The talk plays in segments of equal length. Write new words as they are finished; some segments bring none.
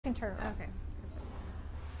Can turn around. Okay.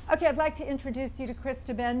 Okay, I'd like to introduce you to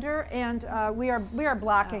Krista Bender, and we are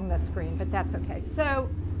blocking the screen, but that's okay. So,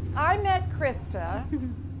 I met Krista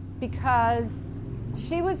because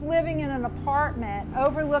she was living in an apartment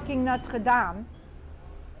overlooking Notre Dame,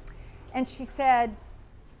 and she said,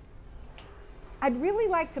 "I'd really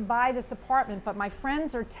like to buy this apartment, but my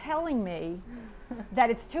friends are telling me that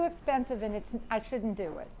it's too expensive and I shouldn't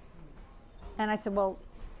do it." And I said, "Well,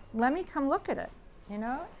 let me come look at it, you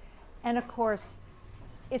know?" And of course,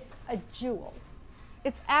 it's a jewel.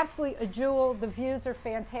 It's absolutely a jewel. The views are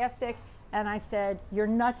fantastic. And I said, "You're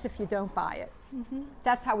nuts if you don't buy it."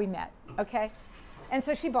 That's how we met, okay? And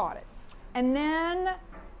so she bought it. And then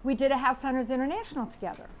we did a House Hunters International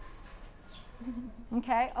together.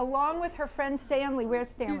 Okay, along with her friend Stanley. Where's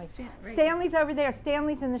Stanley? Stanley's over there.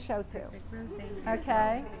 Stanley's in the show too.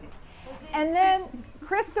 Okay. And then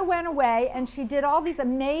Krista went away and she did all these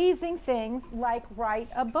amazing things like write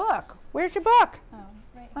a book. Where's your book? Oh,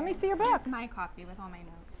 right Let here. me see your book. Here's my copy with all my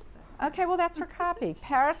notes. But. Okay, well that's her copy.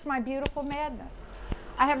 Paris, My Beautiful Madness.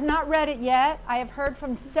 I have not read it yet. I have heard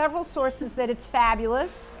from several sources that it's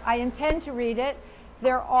fabulous. I intend to read it.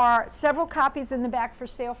 There are several copies in the back for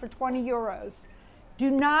sale for 20 euros. Do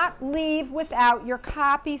not leave without your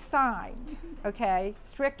copy signed, okay?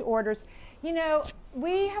 Strict orders. You know,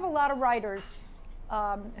 we have a lot of writers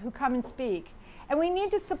who come and speak, and we need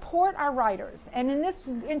to support our writers. And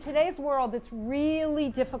in today's world, it's really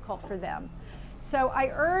difficult for them. So I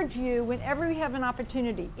urge you, whenever you have an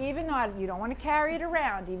opportunity, even though you don't want to carry it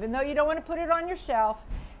around, even though you don't want to put it on your shelf,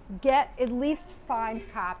 get at least signed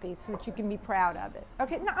copies so that you can be proud of it.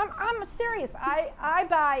 Okay, no, I'm serious. I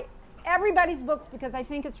buy everybody's books because I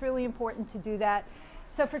think it's really important to do that.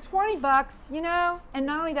 So for 20 bucks, you know, and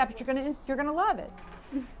not only that, but you're gonna love it.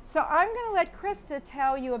 So I'm gonna let Krista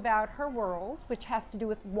tell you about her world, which has to do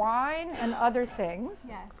with wine and other things.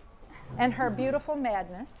 Yes. And her beautiful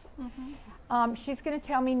madness. She's gonna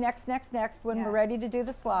tell me next when we're ready to do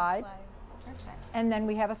the slide. Perfect. And then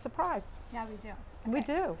we have a surprise. Yeah, we do. Okay. We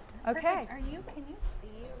do. Okay. Perfect. Can you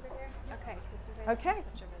see over here? Okay. Just so you guys Okay. can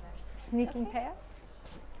switch over there. Sneaking past.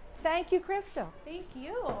 Thank you, Krista. Thank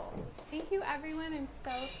you. Thank you, everyone. I'm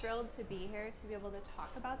so thrilled to be here to be able to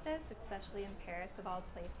talk about this, especially in Paris, of all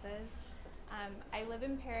places. I live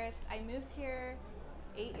in Paris. I moved here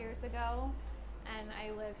 8 years ago, and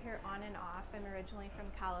I live here on and off. I'm originally from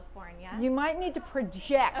California. You might need to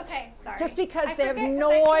project. Okay, sorry. Just because they have I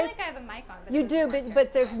noise. feel like I have a mic on. But You it do, doesn't work.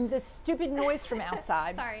 but there's this stupid noise from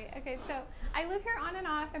outside. Sorry. Okay, so I live here on and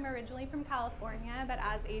off. I'm originally from California, but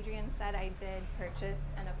as Adrian said, I did purchase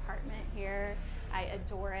an apartment here. I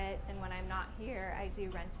adore it, and when I'm not here, I do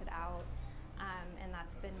rent it out, and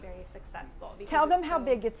that's been very successful. Tell them how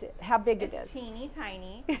big it is. It's teeny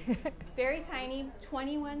tiny, very tiny,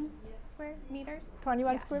 21 square meters.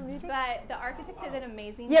 21 square meters? But the architect did an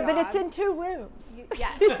amazing Yeah, job. but it's in 2 rooms.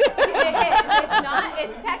 Yes. It's not.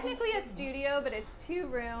 It's technically a studio, but it's 2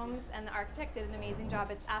 rooms, and the architect did an amazing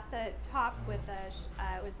job. It's at the top with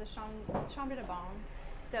it was the chambre de bonne.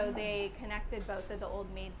 So they connected both of the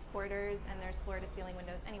old maids' quarters, and there's floor-to-ceiling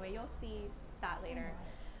windows. Anyway, you'll see that later.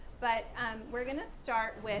 But we're going to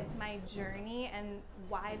start with my journey and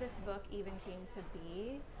why this book even came to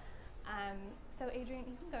be. So Adrian,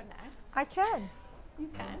 you can go next. I can. You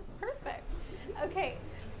can. Perfect. Okay,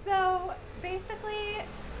 so basically,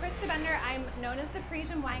 Krista Bender, I'm known as the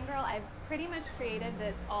Parisian wine girl. I've pretty much created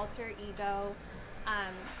this alter ego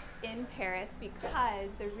in Paris because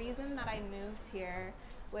the reason that I moved here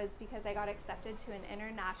was because I got accepted to an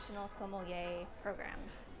international sommelier program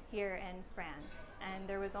here in France. And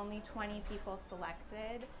there was only 20 people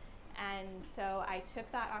selected. And so I took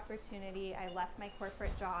that opportunity. I left my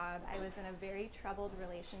corporate job. I was in a very troubled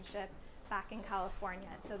relationship back in California.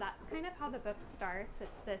 So that's kind of how the book starts.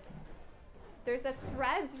 There's a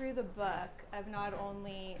thread through the book of not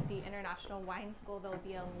only the International Wine School, there'll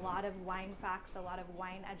be a lot of wine facts, a lot of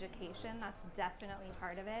wine education. That's definitely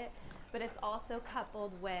part of it. But it's also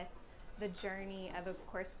coupled with the journey of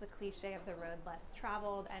course, the cliche of the road less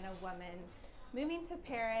traveled and a woman moving to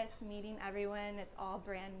Paris, meeting everyone, it's all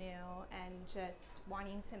brand new, and just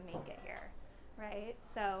wanting to make it here, right?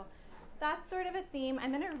 So that's sort of a theme.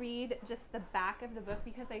 I'm gonna read just the back of the book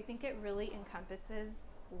because I think it really encompasses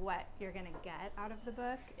what you're gonna get out of the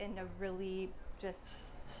book in a really just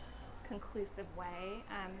conclusive way.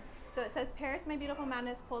 So it says, Paris, My Beautiful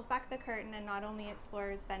Madness pulls back the curtain and not only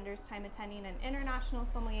explores Bender's time attending an international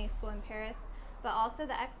sommelier school in Paris, but also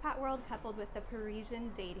the expat world coupled with the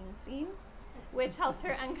Parisian dating scene, which helped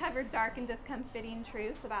her uncover dark and discomforting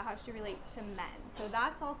truths about how she relates to men. So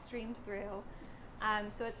that's all streamed through.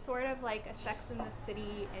 So it's sort of like a Sex and the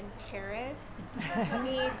City in Paris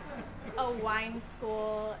meets a wine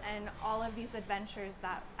school and all of these adventures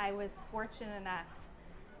that I was fortunate enough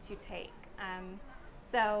to take.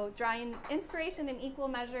 So drawing inspiration in equal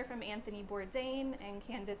measure from Anthony Bourdain and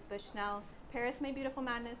Candace Bushnell, Paris, My Beautiful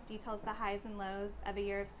Madness details the highs and lows of a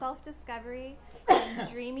year of self-discovery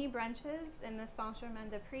and dreamy brunches in the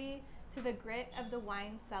Saint-Germain-des-Prés to the grit of the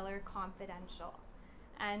wine cellar confidential.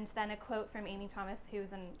 And then a quote from Amy Thomas,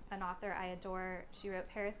 who's an author I adore. She wrote,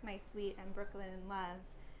 "Paris, my sweet, and Brooklyn in love."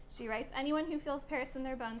 She writes, "Anyone who feels Paris in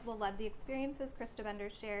their bones will love the experiences Krista Bender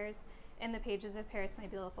shares in the pages of Paris, My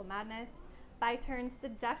Beautiful Madness. By turns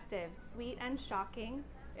seductive, sweet, and shocking,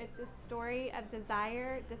 it's a story of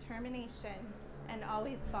desire, determination, and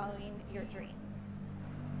always following your dreams."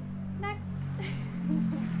 Next.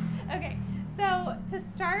 Okay, so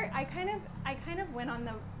to start, I kind of went on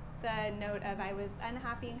the note of I was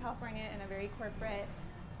unhappy in California in a very corporate,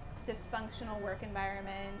 dysfunctional work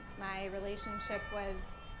environment. My relationship was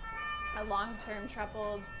a long-term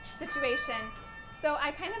troubled situation. So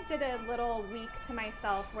I kind of did a little week to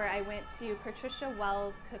myself where I went to Patricia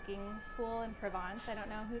Wells Cooking School in Provence. I don't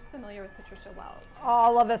know who's familiar with Patricia Wells.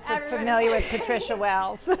 All of us are Everybody. familiar with Patricia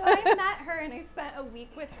Wells. So I met her and I spent a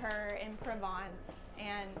week with her in Provence.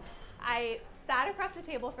 And I sat across the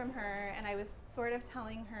table from her and I was sort of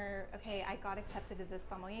telling her, okay, I got accepted to this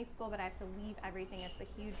sommelier school, but I have to leave everything. It's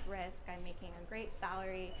a huge risk. I'm making a great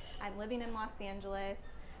salary. I'm living in Los Angeles.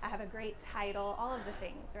 I have a great title, all of the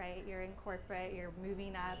things, right? You're in corporate, you're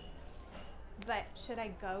moving up. But should I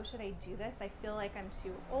go? Should I do this? I feel like I'm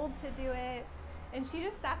too old to do it. And she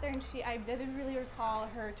just sat there and I vividly recall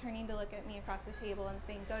her turning to look at me across the table and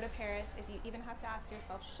saying, "Go to Paris. If you even have to ask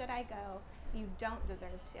yourself, should I go? You don't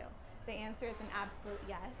deserve to." The answer is an absolute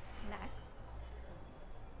yes. Next.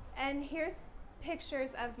 And here's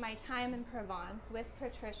pictures of my time in Provence with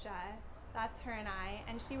Patricia. That's her and I.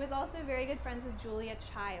 And she was also very good friends with Julia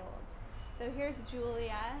Child. So here's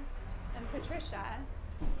Julia and Patricia.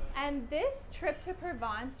 And this trip to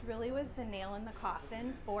Provence really was the nail in the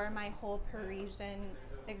coffin for my whole Parisian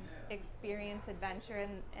experience, adventure,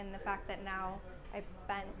 and the fact that now I've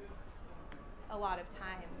spent a lot of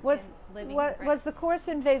time living in France. Was the course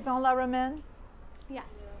in Vaison-la-Romaine? Yes.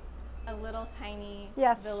 A little tiny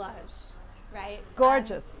Yes. village, right?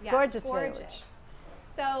 Gorgeous, Yeah, gorgeous village.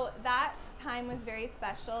 So that time was very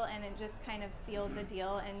special and it just kind of sealed the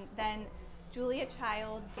deal. And then Julia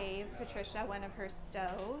Child gave Patricia one of her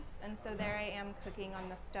stoves. And so there I am cooking on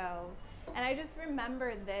the stove. And I just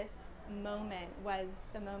remember this moment was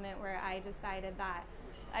the moment where I decided that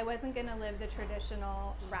I wasn't going to live the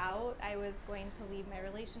traditional route. I was going to leave my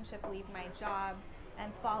relationship, leave my job,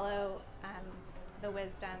 and follow the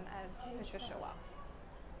wisdom of Patricia Wells.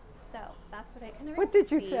 So that's what I kind of. What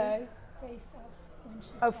did you say? Face us when she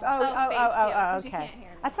Oh, talks. You okay. can't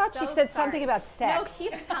hear me. I thought she So said sorry. something about sex. No,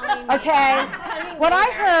 keep telling me. Okay. That's coming What I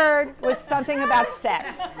later. heard was something about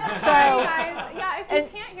sex. Sorry, So, guys. Yeah, if you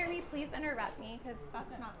and- can't hear me, please interrupt me because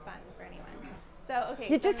that's not fun for anyone. So, okay.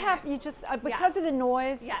 you so just have, next. because of the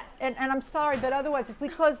noise, Yes. and I'm sorry, but otherwise, if we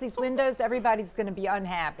close these windows, everybody's going to be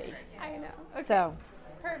unhappy. I know. Okay. So,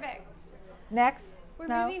 Perfect. next? We're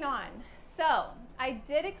No? moving on. So, I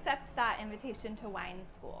did accept that invitation to wine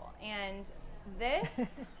school, and this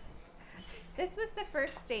this was the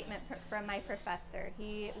first statement from my professor.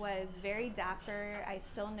 He was very dapper. I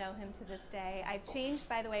still know him to this day. I've changed,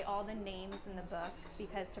 by the way, all the names in the book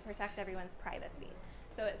because to protect everyone's privacy.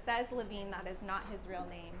 So it says Levine, that is not his real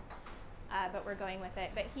name, but we're going with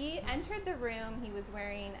it. But he entered the room. He was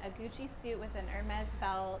wearing a Gucci suit with an Hermes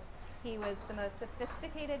belt. He was the most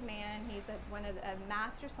sophisticated man. He's a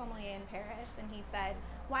master sommelier in Paris. And he said,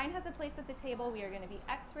 "Wine has a place at the table. We are going to be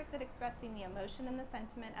experts at expressing the emotion and the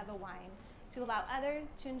sentiment of a wine to allow others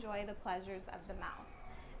to enjoy the pleasures of the mouth."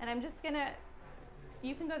 And I'm just going to,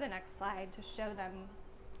 you can go to the next slide to show them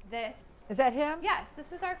this. Is that him? Yes, this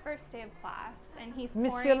was our first day of class. And he's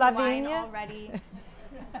Monsieur pouring wine Lavigne? already.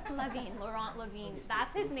 Lavigne, Laurent Lavigne.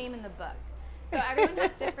 That's his name in the book. So everyone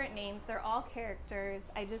has different names. They're all characters.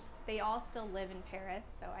 They all still live in Paris,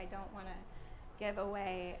 so I don't want to give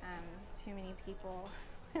away too many people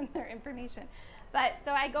and their information. But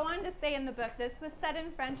so I go on to say in the book, this was said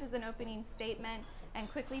in French as an opening statement and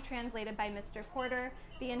quickly translated by Mr. Porter.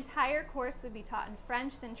 The entire course would be taught in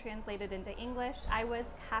French, then translated into English. I was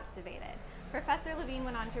captivated. Professor Levine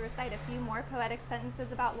went on to recite a few more poetic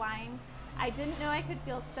sentences about wine. I didn't know I could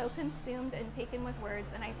feel so consumed and taken with words,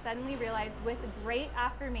 and I suddenly realized with great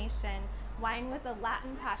affirmation, wine was a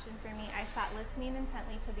Latin passion for me. I sat listening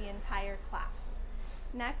intently to the entire class.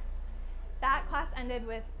 Next, that class ended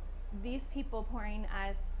with these people pouring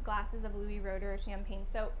us glasses of Louis Roeder champagne.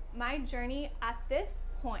 So my journey at this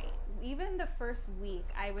point, even the first week,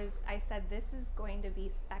 I said this is going to be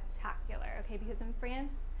spectacular, okay? Because in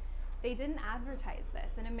France, they didn't advertise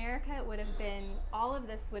this. In America, it would have been, all of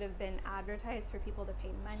this would have been advertised for people to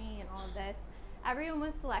pay money and all of this. Everyone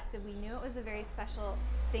was selected. We knew it was a very special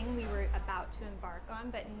thing we were about to embark on,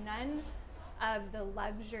 but none of the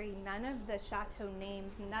luxury, none of the chateau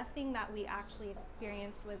names, nothing that we actually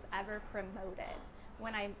experienced was ever promoted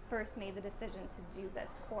when I first made the decision to do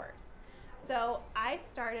this course. So I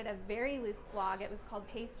started a very loose blog. It was called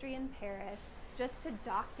Pastry in Paris, just to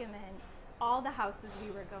document all the houses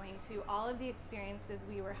we were going to, all of the experiences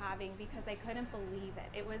we were having, because I couldn't believe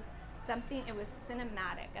it. It was something, it was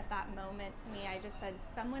cinematic at that moment to me. I just said,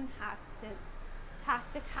 someone has to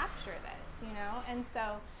capture this, you know? And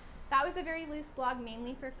so that was a very loose blog,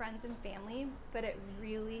 mainly for friends and family, but it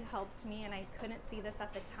really helped me, and I couldn't see this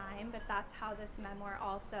at the time, but that's how this memoir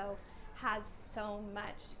also has so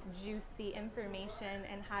much juicy information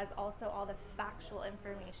and has also all the factual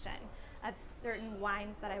information of certain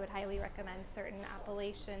wines that I would highly recommend, certain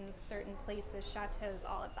appellations, certain places, chateaus,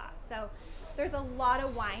 all of that. So there's a lot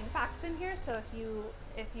of wine facts in here. So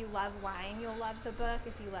if you love wine, you'll love the book.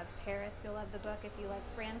 If you love Paris, you'll love the book. If you love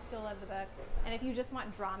France, you'll love the book. And if you just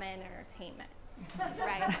want drama and entertainment,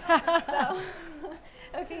 right? So,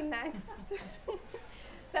 okay, next.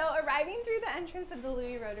 So arriving through the entrance of the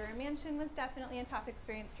Louis Roeder mansion was definitely a top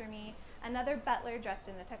experience for me. Another butler dressed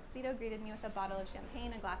in a tuxedo greeted me with a bottle of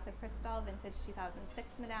champagne, a glass of Krista, vintage 2006,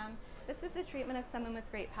 Madame. This was the treatment of someone with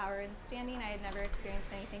great power and standing. I had never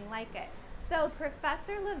experienced anything like it. So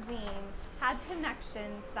Professor Levine had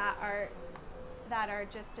connections that are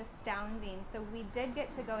just astounding. So we did get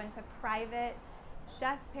to go into private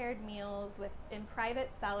chef-paired meals in private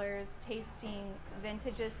cellars, tasting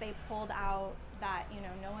vintages they pulled out that, you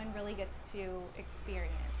know, no one really gets to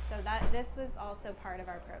experience. So this was also part of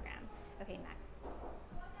our program. Okay, next.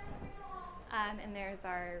 And there's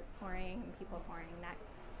our pouring and people pouring next.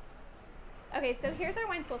 Okay, so here's our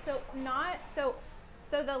wine school. So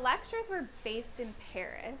the lectures were based in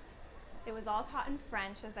Paris. It was all taught in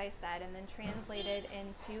French, as I said, and then translated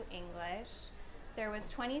into English. There was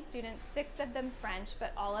 20 students, 6 of them French,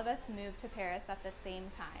 but all of us moved to Paris at the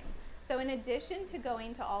same time. So in addition to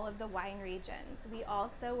going to all of the wine regions, we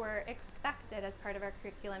also were expected as part of our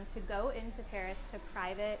curriculum to go into Paris to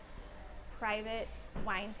private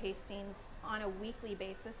wine tastings on a weekly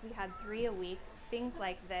basis. We had 3 a week, things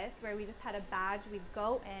like this, where we just had a badge. We'd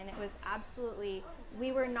go in. It was absolutely,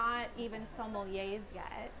 we were not even sommeliers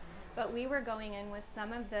yet, but we were going in with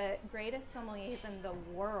some of the greatest sommeliers in the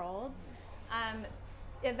world.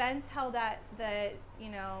 Events held at the,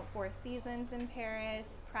 Four Seasons in Paris,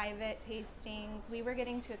 private tastings. We were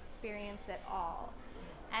getting to experience it all.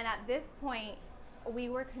 And at this point, we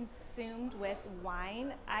were consumed with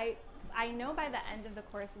wine. I know by the end of the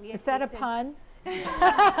course we had Is that a pun? We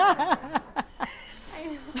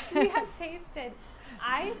have tasted,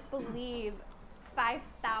 I believe,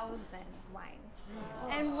 5,000 wines.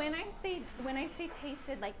 And when I say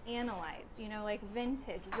tasted, like analyzed, like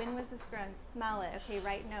vintage, when was this grown, smell it, okay,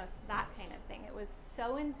 write notes, that kind of thing. It was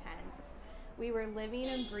so intense. We were living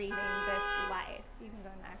and breathing this life. You can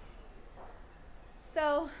go next.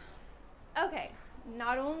 So, okay,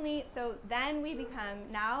 then we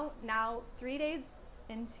become, now 3 days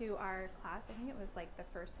into our class, I think it was like the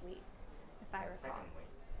first week, if I recall. Second week.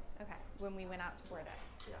 Okay, when we went out to Bordeaux.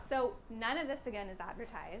 Yeah. So none of this, again, is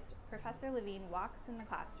advertised. Professor Levine walks in the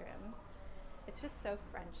classroom. It's just so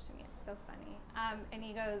French to me. It's so funny. And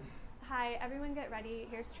he goes, "Hi, everyone get ready.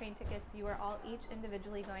 Here's train tickets. You are all each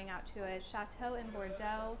individually going out to a chateau in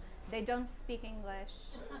Bordeaux. They don't speak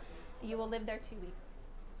English. You will live there 2 weeks."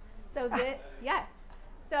 So yes.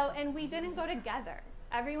 So, and we didn't go together.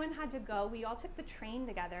 Everyone had to go. We all took the train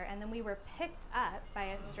together, and then we were picked up by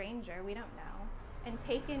a stranger, we don't know, and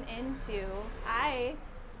taken into,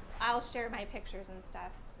 I'll share my pictures and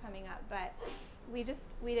stuff coming up, but we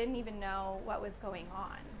didn't even know what was going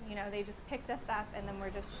on. They just picked us up, and then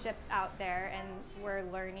we're just shipped out there, and we're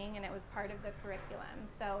learning, and it was part of the curriculum.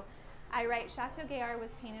 So I write, Chateau Gaillard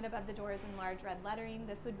was painted above the doors in large red lettering.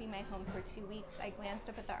 This would be my home for 2 weeks. I glanced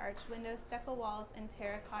up at the arched windows, stucco walls, and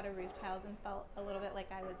terracotta roof tiles and felt a little bit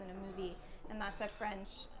like I was in a movie. And that's a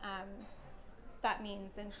French, that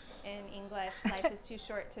means in English, life is too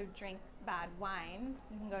short to drink bad wine.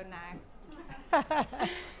 You can go next.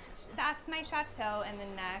 That's my chateau, and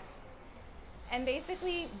then next. And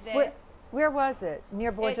basically this. Where was it?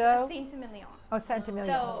 Near Bordeaux? It's Saint-Emilion. Oh,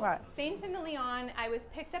 Saint-Emilion, So, right. Saint-Emilion, I was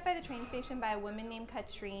picked up by the train station by a woman named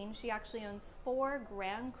Katrine. She actually owns 4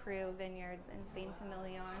 Grand Cru vineyards in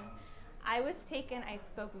Saint-Emilion. I was taken, I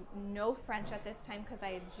spoke no French at this time because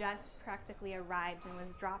I had just practically arrived and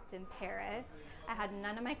was dropped in Paris. I had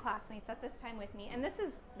none of my classmates at this time with me. And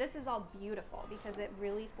this is all beautiful because it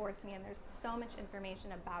really forced me, and there's so much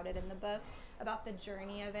information about it in the book, about the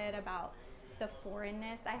journey of it, about the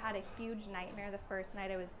foreignness. I had a huge nightmare the first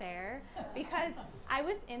night I was there because I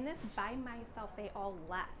was in this by myself. They all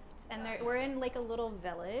left. And we're in like a little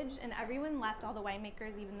village, and everyone left, all the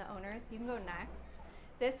winemakers, even the owners. You can go next.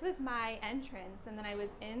 This was my entrance, and then I was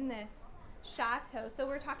in this chateau. So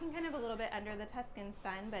we're talking kind of a little bit under the Tuscan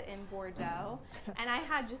sun, but in Bordeaux. And I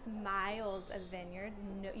had just miles of vineyards.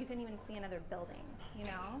 No, you couldn't even see another building, you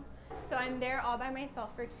know? So I'm there all by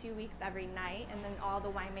myself for 2 weeks every night, and then all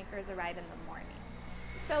the winemakers arrive in the morning.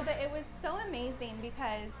 So, but it was so amazing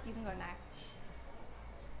because, you can go next.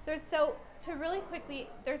 To really quickly,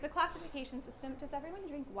 there's a classification system. Does everyone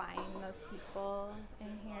drink wine? Most people in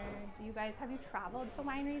here. Have you traveled to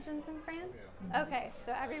wine regions in France? Yeah. Okay,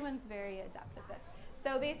 so everyone's very adept at this.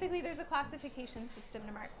 So basically there's a classification system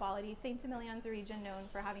to mark quality. Saint-Emilion's a region known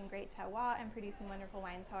for having great terroir and producing wonderful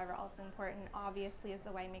wines. However, also important, obviously, is the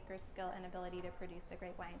winemaker's skill and ability to produce a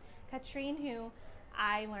great wine. Katrine, who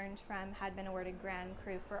I learned from, had been awarded Grand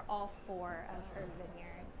Cru for all 4 of her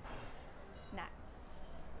vineyards. Next.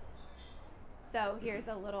 So here's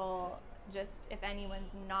a little, just if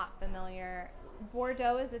anyone's not familiar,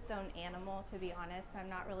 Bordeaux is its own animal, to be honest. So I'm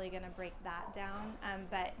not really going to break that down.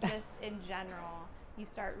 But just in general, you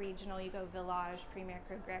start regional, you go village, premier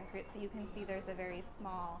cru, grand cru. So you can see there's a very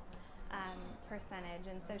small percentage.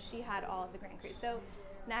 And so she had all of the grand cru. So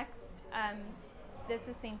next, this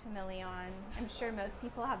is Saint-Emilion. I'm sure most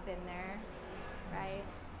people have been there, right?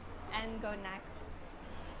 And go next.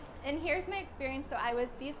 And here's my experience. So I was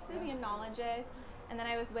the enologist, and then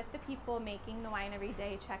I was with the people making the wine every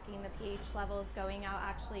day, checking the pH levels, going out.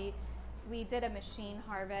 Actually, we did a machine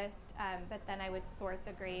harvest, but then I would sort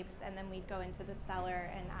the grapes, and then we'd go into the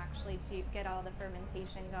cellar and actually get all the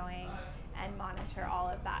fermentation going and monitor all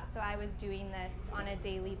of that. So I was doing this on a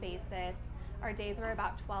daily basis. Our days were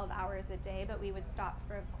about 12 hours a day, but we would stop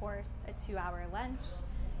for, of course, a 2-hour lunch.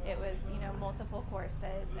 It was, multiple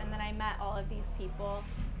courses. And then I met all of these people.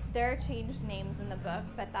 There are changed names in the book,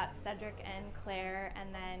 but that's Cedric and Claire.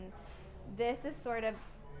 And then this is sort of,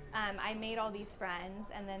 I made all these friends,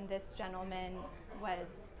 and then this gentleman was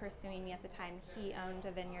pursuing me at the time. He owned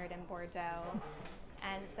a vineyard in Bordeaux.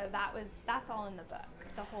 And so that's all in the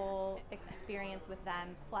book. The whole experience with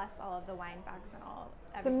them, plus all of the wine facts and all.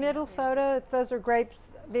 The middle photo, those are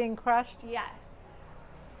grapes being crushed? Yes.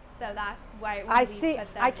 So that's why I see.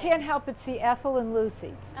 I can't help but see Ethel and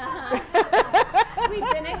Lucy. We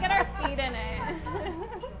didn't get our feet in it.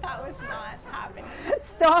 That was not happening.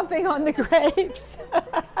 Stomping on the grapes.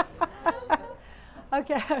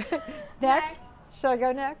 Okay. Next. Shall I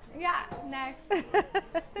go next? Yeah, next.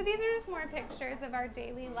 So these are just more pictures of our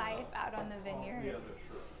daily life out on the vineyard.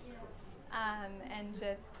 And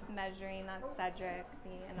just measuring. That's Cedric,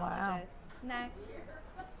 the enologist. Wow. Next.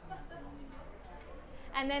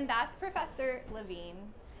 And then that's Professor Levine.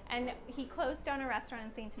 And he closed down a restaurant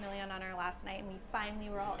in Saint-Emilion on our last night, and we finally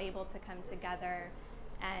were all able to come together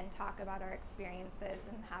and talk about our experiences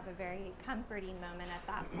and have a very comforting moment at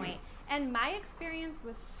that point. And my experience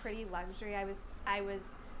was pretty luxury.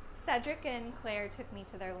 Cedric and Claire took me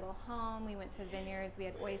to their little home. We went to vineyards. We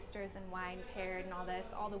had oysters and wine paired and all this,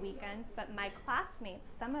 all the weekends. But my classmates,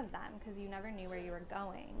 some of them, because you never knew where you were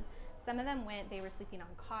going, some of them they were sleeping on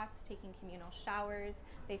cots, taking communal showers.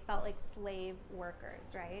 They felt like slave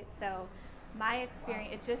workers, right? So my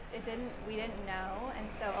experience, we didn't know. And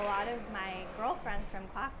so a lot of my girlfriends from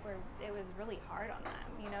class it was really hard on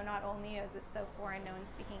them. Not only is it so foreign, no one's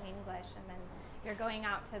speaking English, and then you're going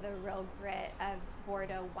out to the real grit of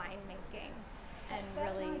Bordeaux winemaking. And At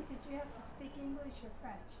that really, time, did you have to speak English or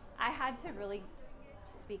French? I had to really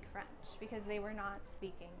speak French because they were not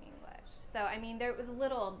speaking English. So, there was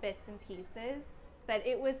little bits and pieces, but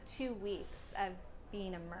it was 2 weeks of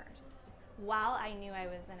being immersed. While I knew I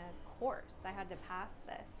was in a course, I had to pass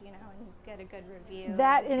this, and get a good review.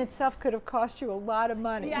 That in itself could have cost you a lot of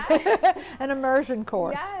money. Yeah. An immersion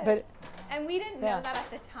course. Yes. And we didn't know that at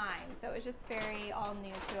the time, so it was just very all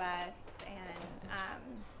new to us.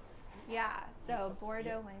 And so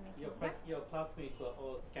Bordeaux winemaking. Your classmates were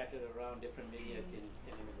all scattered around different vineyards in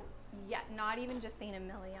Saint-Emilion. Yeah, not even just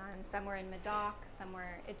Saint-Emilion. Some were in Medoc, some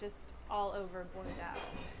were just all over Bordeaux.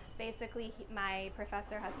 Basically, my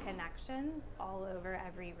professor has connections all over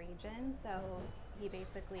every region, so he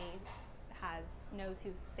basically knows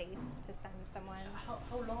who's safe to send someone.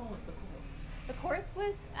 How long was the course? The course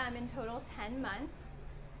was in total 10 months,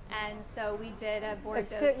 and so we did a Bordeaux.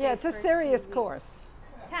 It's a serious course.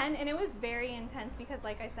 10, and it was very intense because,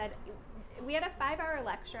 like I said, we had a 5-hour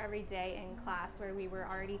lecture every day in class where we were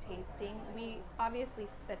already tasting. We obviously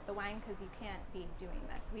spit the wine because you can't be doing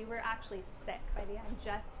this. We were actually sick by the end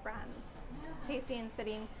just from tasting and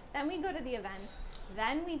spitting. Then we go to the events.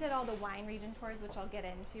 Then we did all the wine region tours, which I'll get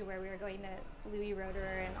into, where we were going to Louis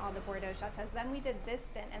Roederer and all the Bordeaux chateaux. Then we did this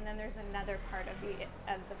stint, and then there's another part of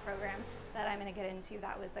the program that I'm going to get into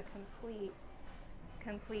that was a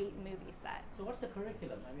complete movie set. So what's the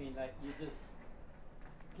curriculum? I mean, like you just,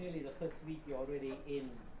 clearly the first week you're already in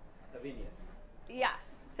a vineyard. Yeah.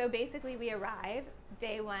 So basically we arrive,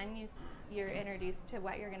 day one you're introduced to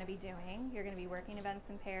what you're going to be doing. You're going to be working events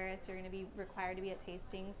in Paris. You're going to be required to be at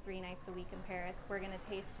tastings 3 nights a week in Paris. We're going to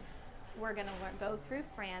go through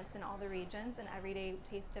France and all the regions, and every day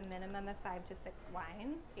taste a minimum of 5 to 6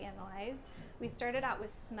 wines, analyze. We started out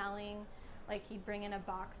with smelling, like he'd bring in a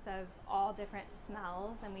box of all different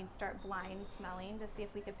smells, and we'd start blind smelling to see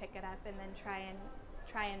if we could pick it up, and then try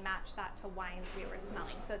and match that to wines we were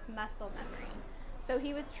smelling. So it's muscle memory. So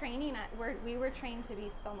he was training we were trained to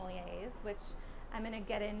be sommeliers, which I'm going to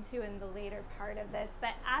get into in the later part of this.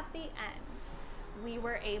 But at the end, we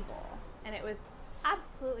were able, and it was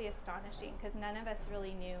absolutely astonishing because none of us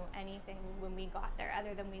really knew anything when we got there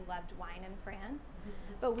other than we loved wine in France.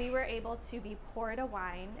 But we were able to be poured a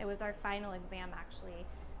wine. It was our final exam actually.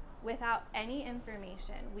 Without any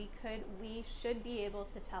information, we should be able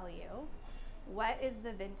to tell you what is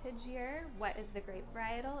the vintage year, what is the grape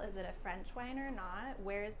varietal, is it a French wine or not,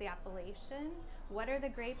 where is the appellation, what are the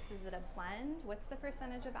grapes, is it a blend, what's the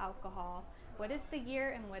percentage of alcohol, what is the year,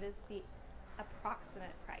 and what is the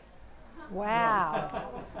approximate price.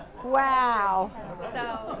 Wow. Wow.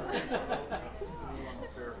 So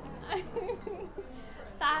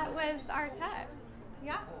that was our test.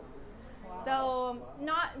 Yeah. So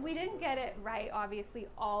we didn't get it right, obviously,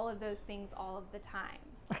 all of those things all of the time.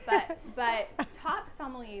 But top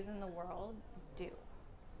sommeliers in the world do,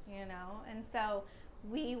 you know? And so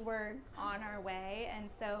we were on our way. And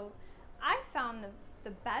so I found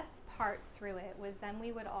the best part through it was then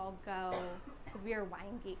we would all go, because we were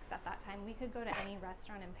wine geeks at that time, we could go to any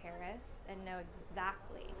restaurant in Paris and know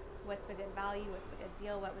exactly what's a good value, what's a good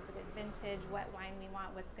deal, what was a good vintage, what wine we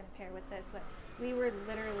want, what's going to pair with this. We were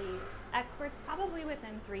literally experts probably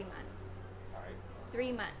within 3 months. All right.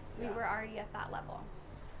 3 months. We were already at that level.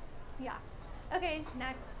 Yeah. Okay,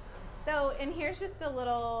 next. So, and here's just a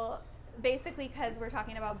little, basically because we're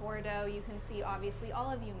talking about Bordeaux, you can see obviously all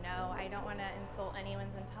of you know, I don't want to insult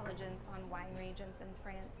anyone's intelligence on wine regions in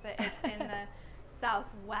France, but it's in the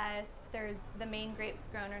southwest. There's the main grapes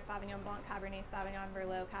grown are Sauvignon Blanc, Cabernet Sauvignon,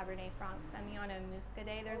 Merlot, Cabernet Franc, Semillon, and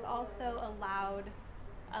Muscadet. There's also allowed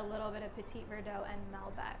a little bit of Petit Verdot and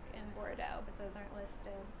Malbec in Bordeaux, but those aren't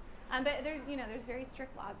listed. But there's very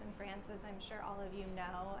strict laws in France, as I'm sure all of you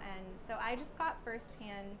know, and so I just got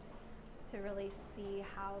firsthand to really see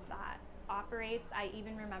how that operates. I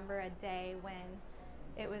even remember a day when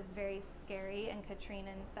it was very scary, and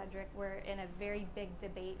Katrina and Cedric were in a very big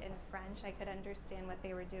debate in French. I could understand what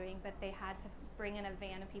they were doing, but they had to bring in a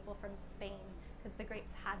van of people from Spain because the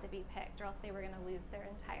grapes had to be picked, or else they were going to lose their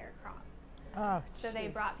entire crop. Oh, so they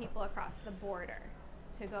brought people across the border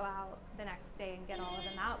to go out the next day and get all of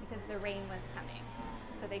them out because the rain was coming,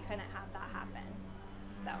 so they couldn't have that happen.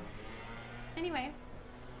 So anyway,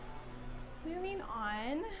 moving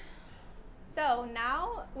on. So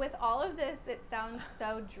now with all of this, it sounds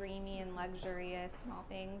so dreamy and luxurious and all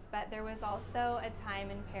things, but there was also a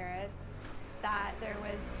time in Paris that there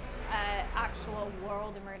was an actual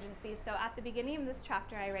world emergency. So at the beginning of this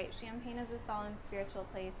chapter, I write, Champagne is a solemn spiritual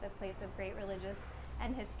place, a place of great religious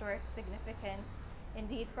and historic significance.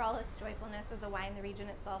 Indeed, for all its joyfulness as a wine, the region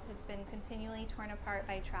itself has been continually torn apart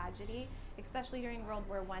by tragedy, especially during World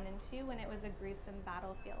War I and II, when it was a gruesome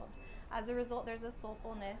battlefield. As a result, there's a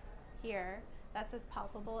soulfulness here that's as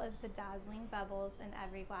palpable as the dazzling bubbles in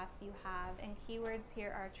every glass you have. And keywords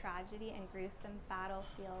here are tragedy and gruesome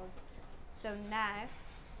battlefield. So next,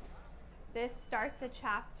 this starts a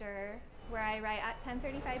chapter where I write, at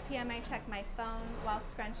 10:35 p.m. I checked my phone while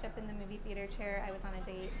scrunched up in the movie theater chair. I was on a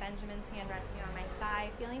date, Benjamin's hand resting on my thigh.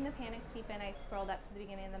 Feeling the panic seep in, I scrolled up to the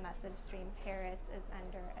beginning of the message stream, Paris is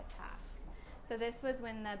under attack. So this was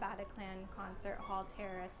when the Bataclan concert hall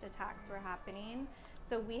terrorist attacks were happening.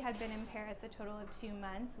 So we had been in Paris a total of 2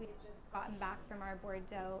 months. We had just gotten back from our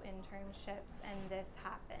Bordeaux internships, and this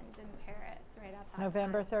happened in Paris right at that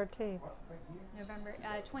November time. 13th. November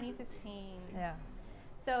 2015. Yeah.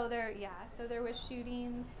 So there was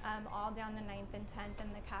shootings all down the 9th and 10th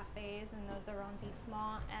in the cafes and those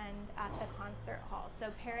arrondissements and at the concert hall.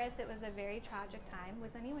 So Paris, it was a very tragic time.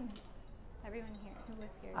 Was anyone Everyone here who was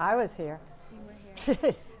here. I was here. You were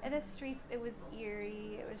here. And the streets, it was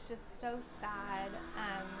eerie. It was just so sad,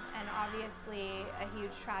 and obviously a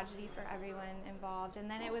huge tragedy for everyone involved. And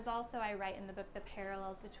then it was also, I write in the book, the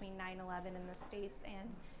parallels between 9/11 in the States and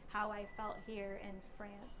how I felt here in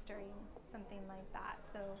France during something like that.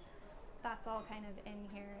 So that's all kind of in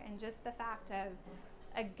here. And just the fact of,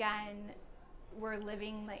 again, we're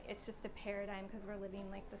living like, it's just a paradigm because we're living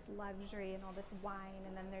like this luxury and all this wine,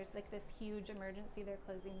 and then there's like this huge emergency, they're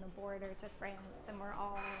closing the border to France, and we're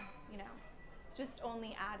all, you know, it's just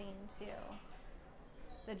only adding to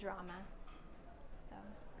the drama. So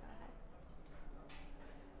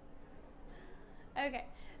go ahead. Okay,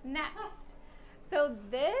 next. So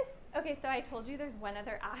this, okay, so I told you there's one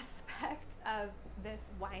other aspect of this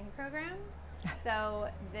wine program. So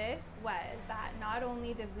this was that not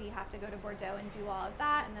only did we have to go to Bordeaux and do all of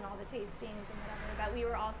that and then all the tastings and whatever, but we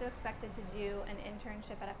were also expected to do an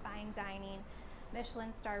internship at a fine dining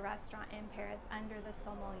Michelin star restaurant in Paris under the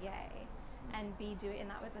sommelier and and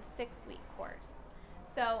that was a 6-week course.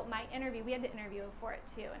 So my interview, we had to interview for it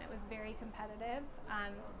too, and it was very competitive.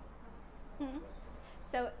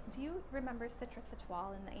 So do you remember Citrus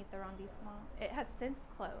Étoile in the 8th arrondissement? It has since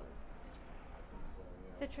closed.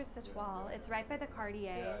 Citrus Étoile. It's right by the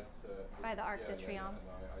Cartier, by the Arc de Triomphe.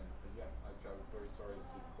 I was very sorry to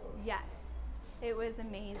see it close. Yes, it was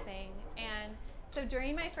amazing. And so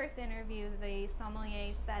during my first interview, the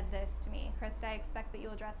sommelier said this to me: Krista, I expect that you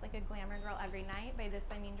will dress like a glamour girl every night. By this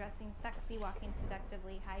I mean dressing sexy, walking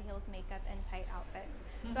seductively, high heels, makeup, and tight outfits.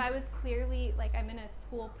 So I was clearly, like, I'm in a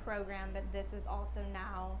school program, but this is also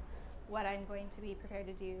now what I'm going to be prepared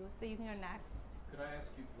to do. So you can go next. Could I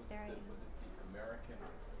ask you, was it the American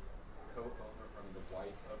co-owner, the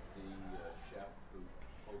wife of the chef who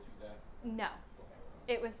told you that? No,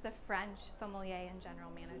 it was the French sommelier and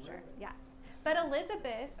general manager. Yes, but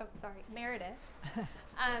Elizabeth, Meredith,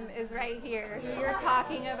 is right here, who you're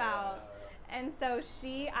talking about. And so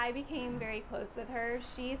I became very close with her.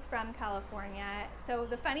 She's from California. So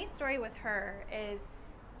the funny story with her is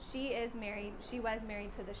she was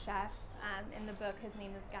married to the chef. In the book, his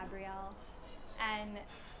name is Gabriel. And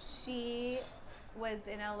she was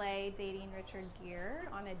in LA dating Richard Gere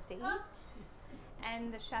on a date,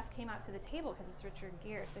 and the chef came out to the table because it's Richard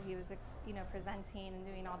Gere, so he was, you know, presenting and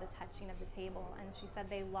doing all the touching of the table, and she said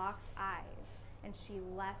they locked eyes, and she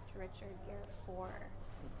left Richard Gere for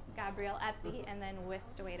Gabriel Epi and then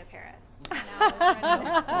whisked away to Paris.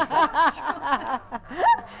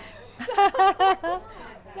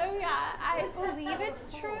 So yeah, I believe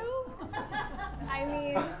it's true. I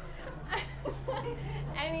mean,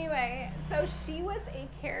 anyway, so she was a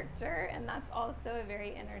character, and that's also a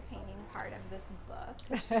very entertaining part of this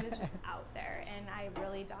book. She was just out there, and I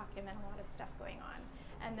really document a lot of stuff going on.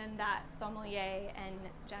 And then that sommelier and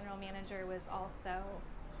general manager was also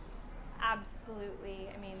absolutely,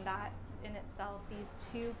 I mean, that in itself, these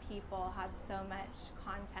two people had so much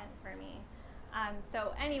content for me.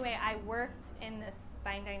 So anyway, I worked in this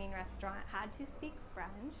fine dining restaurant, had to speak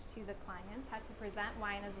French to the clients, had to present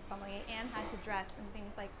wine as a sommelier, and had to dress and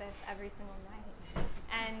things like this every single night.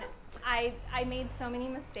 And I made so many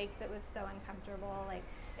mistakes, it was so uncomfortable. Like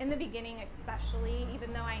in the beginning especially,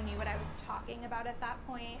 even though I knew what I was talking about at that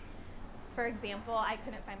point. For example, I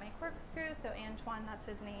couldn't find my corkscrew, so Antoine, that's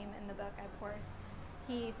his name in the book, of course,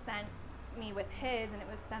 he sent me with his, and it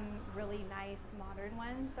was some really nice modern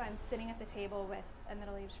one. So I'm sitting at the table with a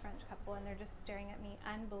middle-aged French couple, and they're just staring at me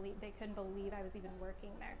they couldn't believe I was even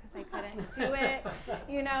working there because I couldn't do it,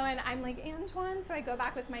 you know. And I'm like, Antoine, so I go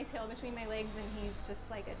back with my tail between my legs, and he's just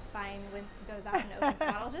like, it's fine, when goes out and opens the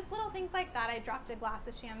bottle, just little things like that. I dropped a glass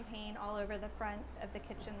of champagne all over the front of the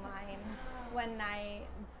kitchen line one night,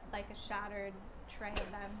 like a shattered tray of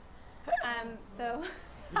them. So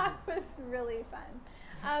that was really fun.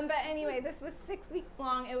 But anyway, this was 6 weeks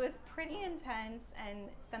long. It was pretty intense and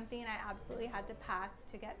something I absolutely had to pass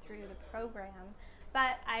to get through the program.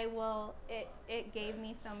 But it gave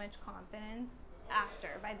me so much confidence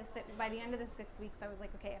after. By the end of the 6 weeks, I was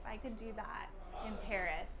like, okay, if I could do that in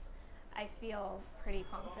Paris, I feel pretty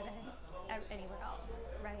confident anywhere else,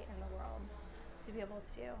 right, in the world, to be able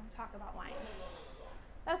to talk about wine.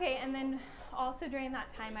 Okay, and then also during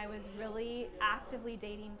that time, I was really actively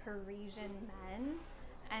dating Parisian men.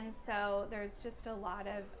 And so there's just a lot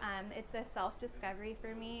of, it's a self-discovery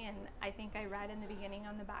for me, and I think I read in the beginning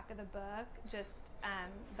on the back of the book just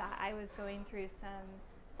that I was going through some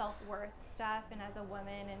self-worth stuff, and as a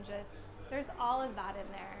woman, and just, there's all of that in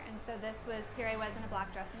there. And so here I was in a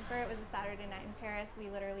black dressing fur. It was a Saturday night in Paris. We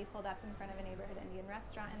literally pulled up in front of a neighborhood Indian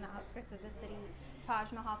restaurant in the outskirts of the city. Taj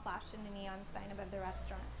Mahal flashed in a neon sign above the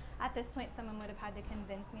restaurant. at this point, someone would have had to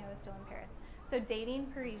convince me I was still in Paris. So dating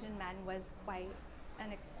Parisian men was quite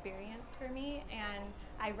an experience for me, and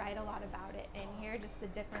I write a lot about it in here, just the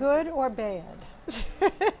difference. Good or bad?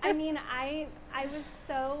 I mean, I'm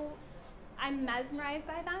mesmerized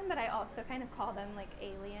by them, but I also kind of call them like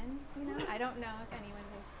alien, you know? I don't know if anyone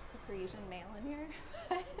is a Parisian male in here,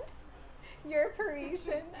 but you're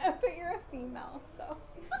Parisian, but you're a female, so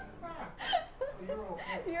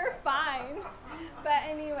you're fine. But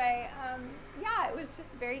anyway, yeah, it was just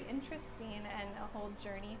very interesting and a whole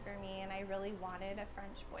journey for me, and I really wanted a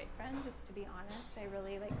French boyfriend, just to be honest. I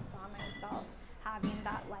really saw myself having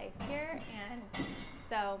that life here, and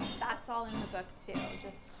so that's all in the book too,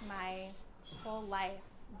 just my whole life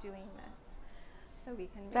doing this. So we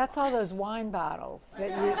can. That's all those wine bottles that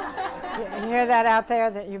you hear that out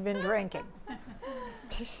there that you've been drinking.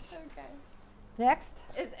 Okay. Next.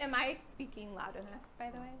 Am I speaking loud enough,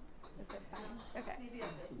 by the way? Is it fine? Okay.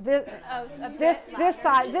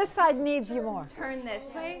 This side needs you more. Turn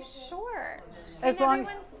this way? Sure. As Can long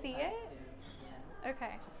everyone see it?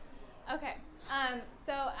 Okay. Okay.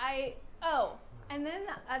 And then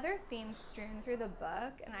the other themes strewn through the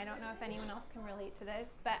book, and I don't know if anyone else can relate to this,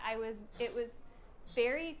 but it was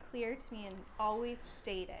very clear to me and always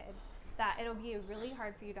stated that it'll be really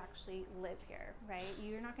hard for you to actually live here, right?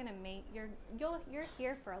 You're not going to you're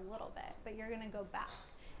here for a little bit, but you're going to go back.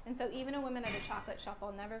 And so even a woman at a chocolate shop,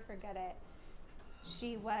 I'll never forget it.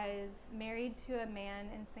 She was married to a man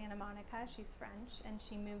in Santa Monica. She's French, and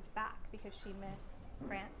she moved back because she missed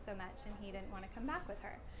France so much, and he didn't want to come back with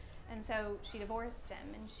her. And so she divorced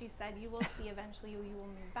him, and she said, you will see eventually, you will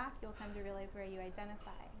move back, you'll come to realize where you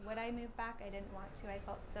identify. Would I move back? I didn't want to. I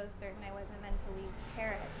felt so certain I wasn't meant to leave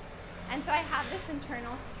Paris. And so I had this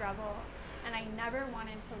internal struggle, and I never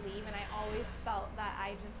wanted to leave, and I always felt that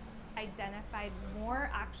I just identified more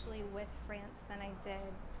actually with France than I did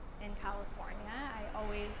in California.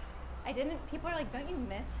 People are like, don't you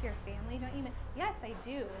miss your family? Don't you miss? Yes, I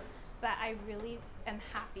do, but I really am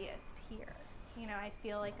happiest here. You know, I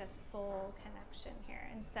feel like a soul connection here.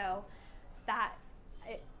 And so that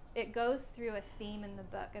it goes through a theme in the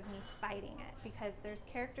book of me fighting it, because there's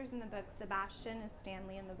characters in the book. Sebastian is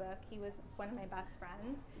Stanley in the book. He was one of my best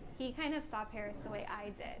friends. He kind of saw Paris the way I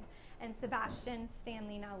did. And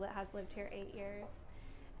Stanley now has lived here 8 years.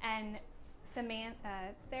 And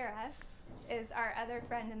Sarah is our other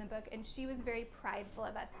friend in the book, and she was very prideful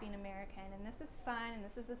of us being American, and this is fun, and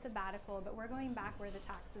this is a sabbatical, but we're going back where the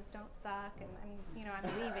taxes don't suck, and I'm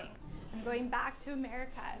leaving. I'm going back to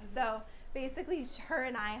America. So basically, her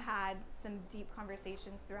and I had some deep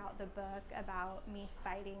conversations throughout the book about me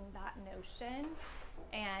fighting that notion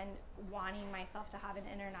and wanting myself to have an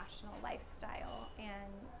international lifestyle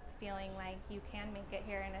and feeling like you can make it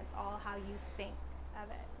here, and it's all how you think of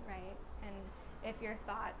it, right? And if your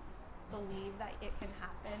thoughts believe that it can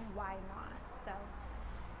happen, why not? So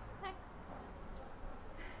next.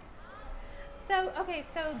 So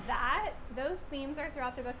those themes are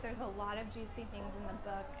throughout the book. There's a lot of juicy things in the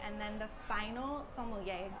book, and then the final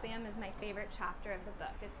sommelier exam is my favorite chapter of the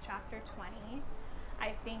book. It's chapter 20.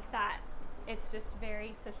 I think that it's just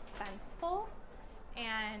very suspenseful,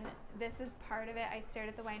 and this is part of it. I stared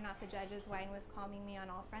at the wine, not the judges. Wine was calming me on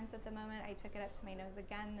all fronts at the moment. I took it up to my nose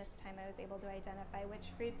again. This time I was able to identify which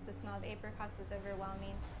fruits. The smell of apricots was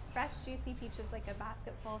overwhelming. Fresh, juicy peaches like a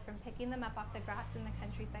basket full from picking them up off the grass in the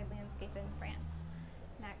countryside landscape in France.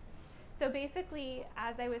 Next. So basically,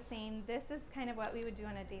 as I was saying, this is kind of what we would do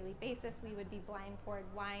on a daily basis. We would be blind poured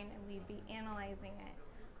wine, and we'd be analyzing it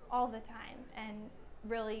all the time. And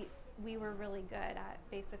really, we were really good at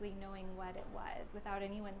basically knowing what it was without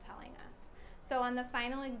anyone telling us. So on the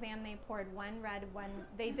final exam, they poured one red,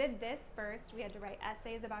 they did this first. We had to write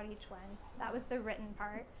essays about each one. That was the written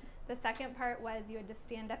part. The second part was you had to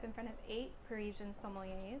stand up in front of 8 Parisian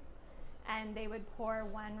sommeliers, and they would pour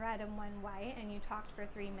one red and one white, and you talked for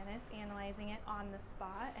 3 minutes analyzing it on the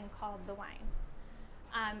spot and called the wine.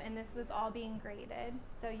 And this was all being graded,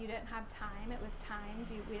 so you didn't have time. It was timed.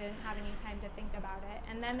 We didn't have any time to think about it.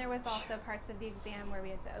 And then there was also parts of the exam where we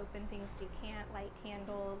had to open things, decant, light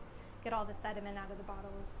candles, get all the sediment out of the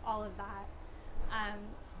bottles, all of that.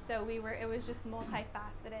 So it was just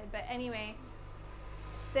multifaceted. But anyway,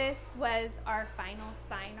 this was our final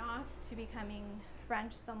sign-off to becoming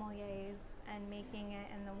French sommeliers and making it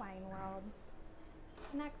in the wine world.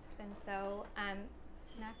 Next, and so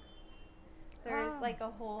next. There's like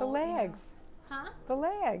a whole... The legs. Huh? The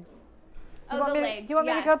legs. Oh, the legs, you want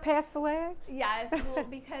me to yes. go past the legs? Yes, well,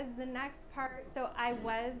 because the next part,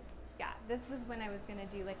 this was when I was going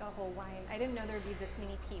to do like a whole wine. I didn't know there would be this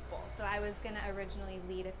many people, so I was going to originally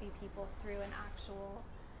lead a few people through an actual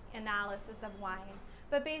analysis of wine.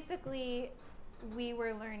 But basically, we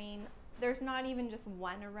were learning, there's not even just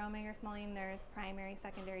one aroma you're smelling, there's primary,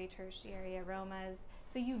 secondary, tertiary aromas.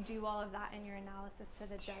 So you do all of that in your analysis to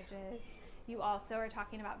the judges. You also are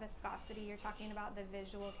talking about viscosity, you're talking about the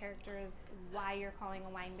visual characters, why you're calling a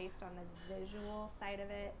wine based on the visual side of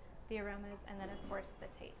it, the aromas, and then of course the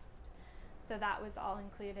taste. So that was all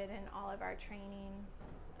included in all of our training.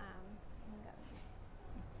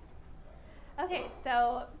 Okay,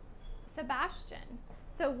 so Sebastian.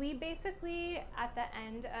 So we basically, at the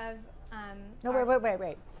end of No,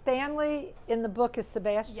 wait. Stanley in the book is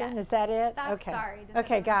Sebastian. Yes. Is that it? That's, okay. sorry. Does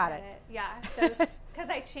Okay, everyone got get it. Yeah, because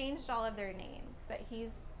I changed all of their names, but he's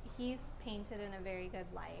painted in a very good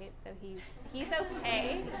light, so he's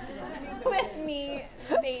okay with me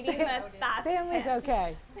stating that that's Stanley's him.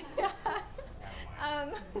 okay.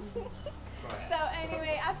 So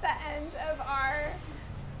anyway, at the end of our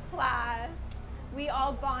class, we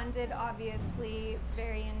all bonded, obviously,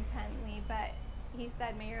 very intently, but he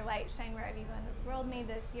said, may your light shine wherever you go in this world. May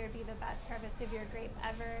this year be the best harvest of your grape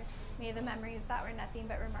ever. May the memories that were nothing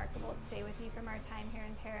but remarkable stay with you from our time here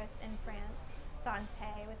in Paris, in France.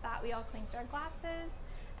 Santé. With that, we all clinked our glasses.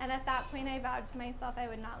 And at that point, I vowed to myself I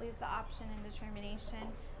would not lose the option and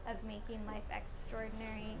determination of making life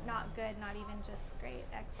extraordinary. Not good, not even just great,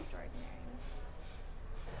 extraordinary.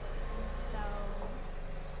 So,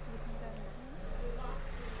 you can go now.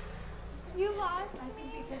 You lost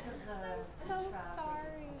me? Because of the I'm so traffic.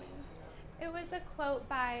 sorry. It was a quote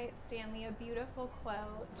by Stanley, a beautiful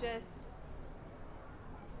quote. Just,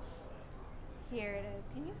 here it is.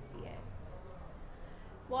 Can you see it?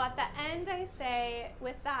 Well, at the end I say,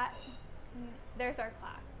 with that, there's our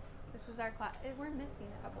class. This is our class. We're missing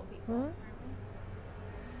a couple people, aren't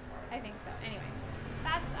we? I think so. Anyway,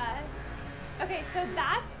 that's us. Okay, so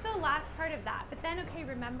that's the last part of that. But then, okay,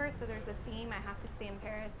 remember, so there's a theme. I have to stay in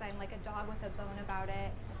Paris. I'm like a dog with a bone about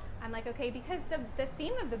it. I'm like, okay, because the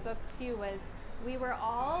theme of the book, too, was we were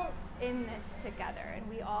all in this together, and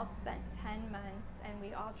we all spent 10 months, and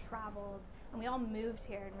we all traveled, and we all moved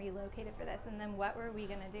here and relocated for this. And then what were we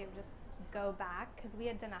going to do? Just go back? Because we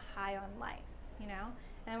had done a high on life, you know?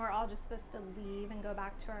 And we're all just supposed to leave and go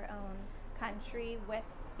back to our own country with,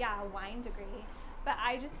 yeah, a wine degree. But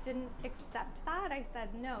I just didn't accept that. I said,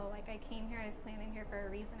 no, like I came here, I was planning here for a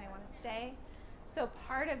reason, I want to stay. So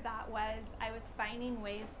part of that was I was finding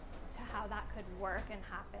ways to how that could work and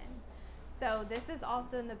happen. So this is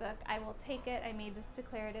also in the book. I will take it. I made this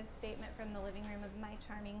declarative statement from the living room of my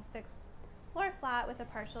charming 6th-floor flat with a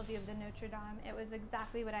partial view of the Notre Dame. It was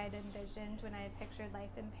exactly what I had envisioned when I had pictured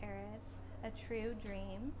life in Paris, a true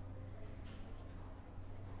dream.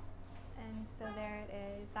 And so there it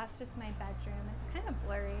is. That's just my bedroom. It's kind of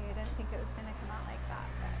blurry. I didn't think it was going to come out like that.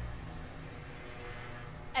 But.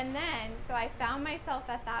 And then, so I found myself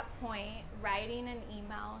at that point writing an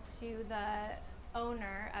email to the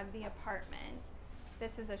owner of the apartment.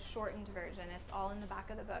 This is a shortened version. It's all in the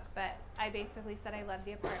back of the book. But I basically said, I love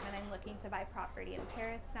the apartment. I'm looking to buy property in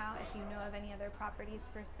Paris now. If you know of any other properties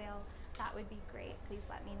for sale, that would be great. Please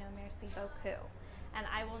let me know. Merci beaucoup. And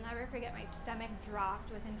I will never forget, my stomach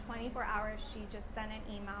dropped. Within 24 hours, she just sent an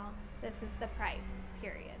email. This is the price,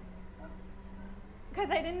 period. Because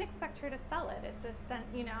I didn't expect her to sell it. It's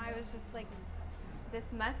a, you know, I was just like, this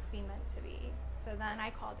must be meant to be. So then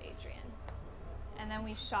I called Adrian. And then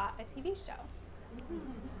we shot a TV show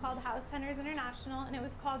called House Hunters International. And it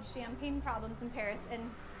was called Champagne Problems in Paris.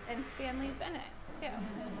 And Stanley's in it,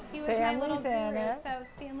 too. He was my little guru. So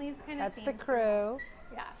Stanley's kind of That's the crew.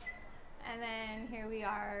 Yeah. And then here we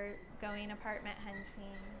are going apartment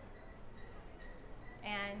hunting.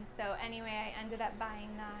 And so anyway, I ended up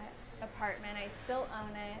buying that apartment. I still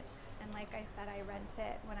own it. And like I said, I rent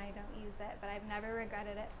it when I don't use it, but I've never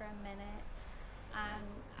regretted it for a minute.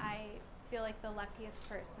 I feel like the luckiest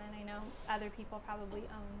person. I know other people probably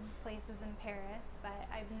own places in Paris, but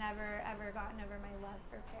I've never ever gotten over my love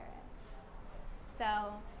for Paris.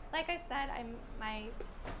 So like I said, my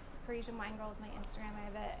Parisian Wine Girl is my Instagram.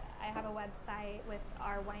 I have a website with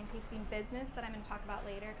our wine tasting business that I'm going to talk about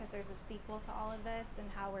later, because there's a sequel to all of this and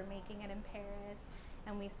how we're making it in Paris.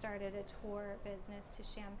 And we started a tour business to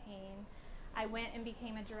Champagne. I went and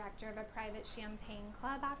became a director of a private champagne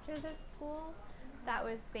club after this school that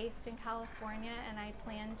was based in California, and I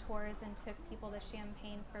planned tours and took people to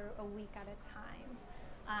Champagne for a week at a time.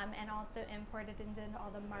 And also imported and did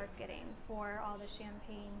all the marketing for all the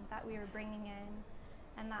champagne that we were bringing in.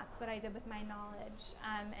 And that's what I did with my knowledge.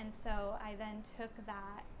 And so I then took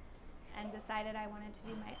that and decided I wanted to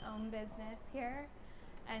do my own business here.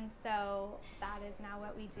 And so that is now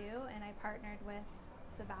what we do. And I partnered with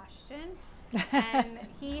Sebastian. And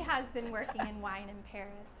he has been working in wine in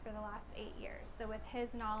Paris for the last 8 years. So with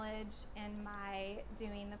his knowledge and my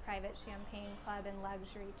doing the private champagne club and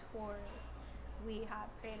luxury tours, we have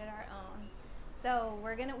created our own. So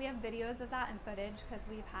we have videos of that and footage because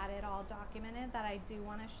we've had it all documented that I do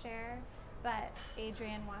want to share. But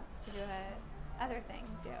Adrian wants to do a other thing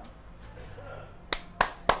too.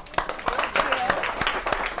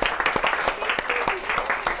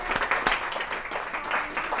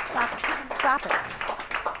 Stop it.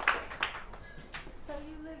 So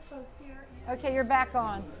you live both here and Okay, you're back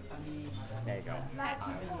on. There you go.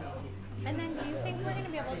 Latin. And then do you think we're going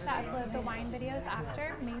to be able to upload the wine videos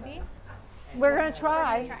after? Maybe? We're going to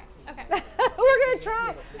try. Try. Okay. We're going to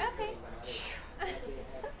try. Okay.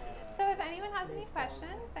 So if anyone has any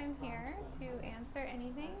questions, I'm here to answer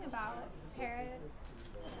anything about Paris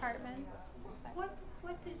apartments. What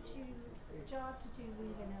job did you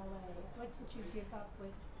leave in LA? What did you give up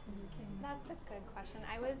with when you came? That's a good question.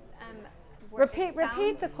 I was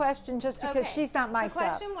Repeat the question just because Okay. she's not mic'd The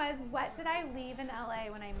up. question was, what did I leave in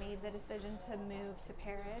LA when I made the decision to move to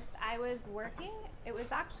Paris? I was working, it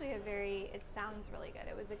was actually it sounds really good.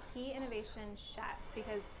 It was a key innovation chef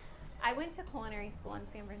because I went to culinary school in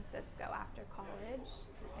San Francisco after college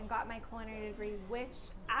and got my culinary degree,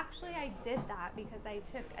 which actually I did that because I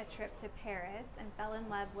took a trip to Paris and fell in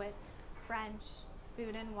love with French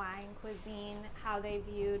food and wine, cuisine, how they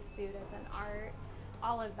viewed food as an art,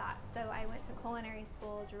 all of that. So I went to culinary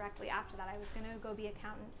school directly after that. I was going to go be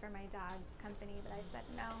accountant for my dad's company, but I said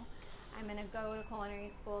no. I'm going to go to culinary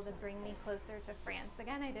school to bring me closer to France.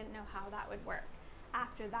 Again, I didn't know how that would work.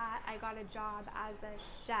 After that, I got a job as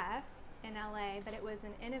a chef in LA, but it was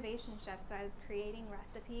an innovation chef, so I was creating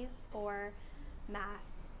recipes for mass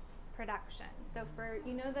production. So for,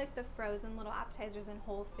 like the frozen little appetizers in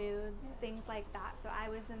Whole Foods, things like that. So I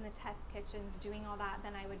was in the test kitchens doing all that.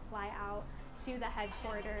 Then I would fly out to the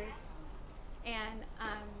headquarters and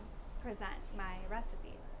present my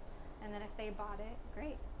recipes. And then if they bought it,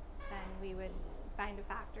 great. Then we would find a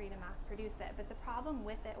factory to mass produce it. But the problem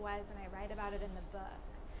with it was, and I write about it in the book,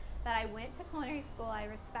 that I went to culinary school, I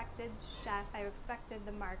respected chef, I respected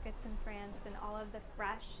the markets in France and all of the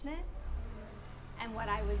freshness. And what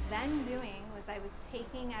I was then doing was I was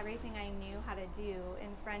taking everything I knew how to do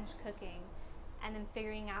in French cooking and then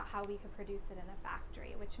figuring out how we could produce it in a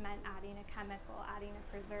factory, which meant adding a chemical, adding a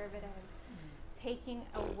preservative, taking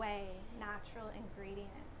away natural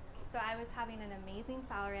ingredients. So I was having an amazing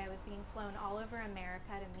salary. I was being flown all over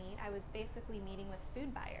America to meet. I was basically meeting with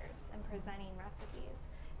food buyers and presenting recipes.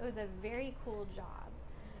 It was a very cool job.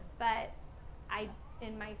 But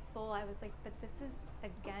in my soul, I was like, but this is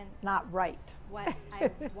against Not right. what I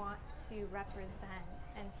want to represent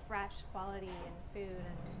and fresh quality and food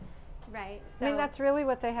and right. So I mean, that's really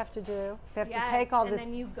what they have to do. They have yes, to take all and this,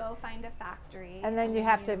 then you go find a factory, and then you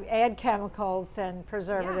have to add chemicals and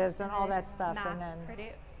preservatives yeah, and all then that it's stuff, mass and then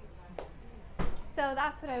produced. So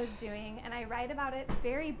that's what I was doing, and I write about it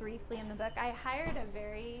very briefly in the book. I hired a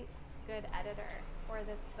very good editor for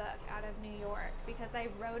this book out of New York because I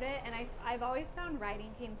wrote it, and I've always found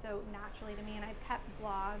writing came so naturally to me, and I've kept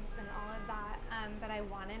blogs and all of that, but I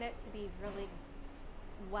wanted it to be really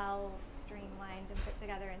well streamlined and put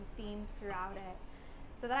together and themes throughout it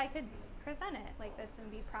so that I could present it like this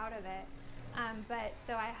and be proud of it. But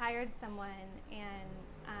so I hired someone, and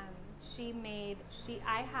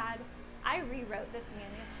I rewrote this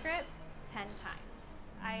manuscript 10 times.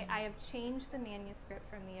 I have changed the manuscript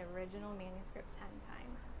from the original manuscript 10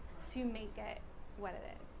 times to make it what it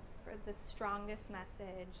is, for the strongest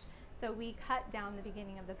message. So we cut down the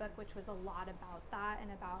beginning of the book, which was a lot about that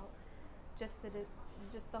and about just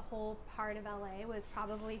the whole part of LA was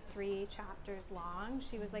probably 3 chapters long.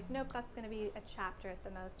 She was like, nope, that's going to be a chapter at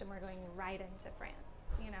the most, and we're going right into France,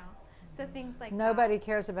 So things like nobody that.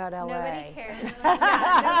 cares about LA. Nobody cares.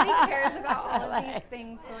 Yeah, nobody cares about all of these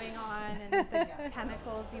things going on and the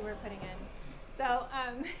chemicals you were putting in. So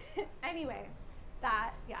anyway,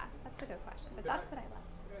 that's a good question. But that's what I left.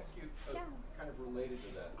 Can I ask you, Yeah. kind of related to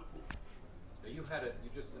that? Now you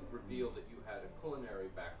just revealed that you had a culinary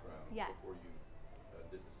background Yes. before you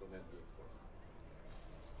did the sommelier course.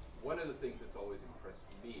 One of the things that's always impressed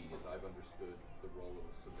me as I've understood the role of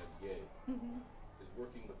a sommelier is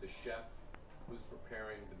working with the chef who's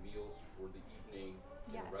preparing the meals for the evening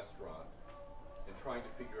in Yes. a restaurant and trying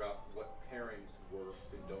to figure out what pairings work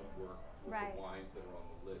and don't work with Right. the wines that are on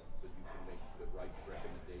the list so you can make the right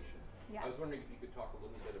recommendations. Yes. I was wondering if you could talk a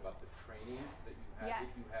little bit about the training that you had,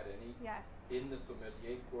 Yes. if you had any, Yes. in the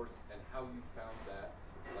sommelier course, and how you found that,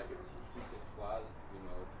 like it was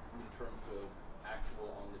in terms of actual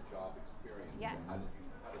on-the-job experience. Yes. How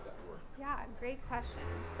did that work? Yeah, great question.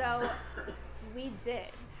 So we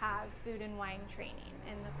did have food and wine training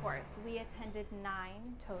in the course. We attended 9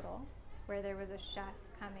 total, where there was a chef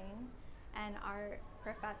coming, and our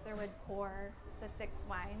professor would pour the 6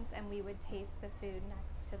 wines, and we would taste the food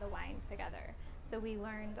next to the wine together. So we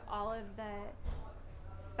learned all of the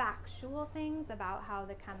factual things about how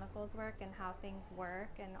the chemicals work and how things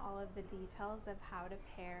work, and all of the details of how to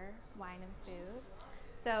pair wine and food.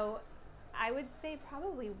 So I would say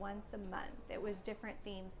probably once a month. It was different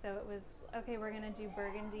themes. So it was, okay, we're gonna do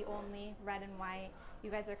Burgundy only, red and white. You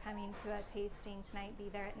guys are coming to a tasting tonight, be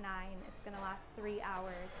there at 9. It's gonna last 3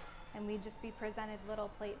 hours. And we'd just be presented little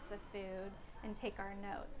plates of food and take our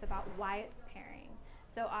notes about why it's pairing.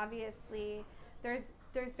 So obviously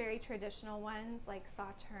there's very traditional ones like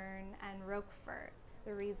Sauterne and Roquefort.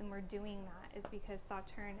 The reason we're doing that is because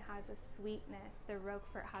Sauterne has a sweetness, the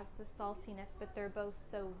Roquefort has the saltiness, but they're both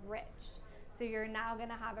so rich. So you're now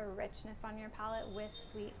gonna have a richness on your palate with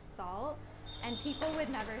sweet salt. And people would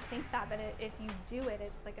never think that, but if you do it,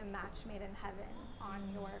 it's like a match made in heaven on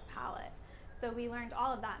your palate. So we learned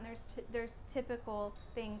all of that, and there's typical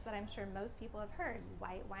things that I'm sure most people have heard: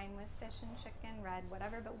 white wine with fish and chicken, red,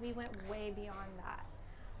 whatever, but we went way beyond that.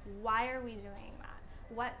 Why are we doing that?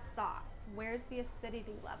 What sauce? Where's the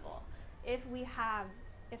acidity level? If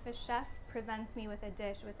a chef presents me with a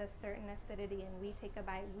dish with a certain acidity and we take a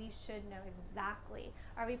bite, we should know exactly,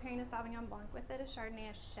 are we pairing a Sauvignon Blanc with it, a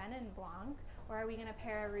Chardonnay, a Chenin Blanc, or are we gonna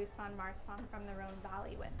pair a Roussanne Marsanne from the Rhone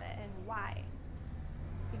Valley with it, and why?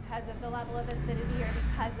 Because of the level of acidity or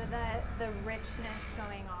because of the richness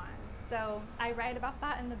going on. So I write about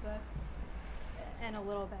that in the book in a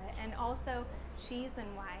little bit. And also cheese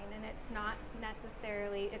and wine, and it's not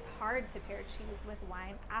necessarily, it's hard to pair cheese with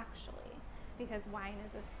wine actually, because wine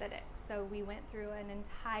is acidic. So we went through an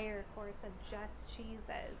entire course of just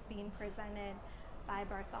cheeses being presented by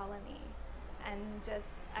Bartholomew, and just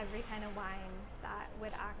every kind of wine that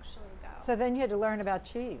would actually go. So then you had to learn about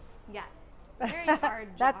cheese. Yes. Very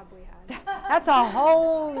hard job we had. That's a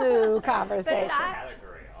whole new conversation.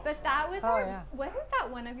 But that was wasn't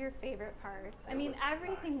that one of your favorite parts? I mean,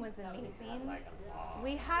 everything was amazing.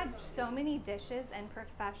 We had so many dishes and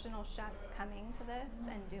professional chefs coming to this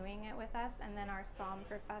and doing it with us, and then our SOM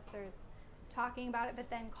professors talking about it,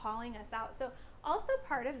 but then calling us out. So also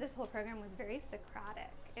part of this whole program was very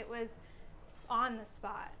Socratic. It was on the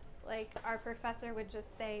spot. Like our professor would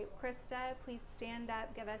just say, Krista, please stand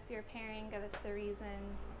up, give us your pairing, give us the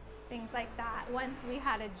reasons, things like that. Once we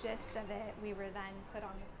had a gist of it, we were then put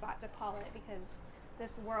on the spot to call it, because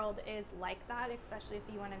this world is like that, especially if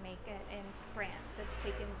you want to make it in France. It's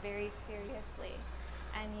taken very seriously,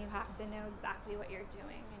 and you have to know exactly what you're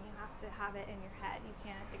doing, and you have to have it in your head. It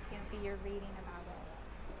can't be you're reading about it.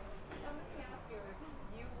 So let me ask you,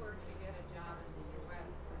 if you were to get a job in the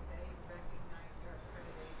US, would they recognize your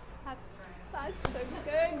accreditation? That's such a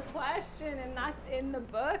good question, and that's in the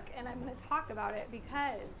book, and I'm going to talk about it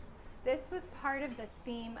because this was part of the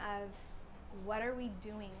theme of what are we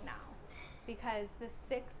doing now? Because the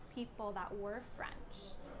 6 people that were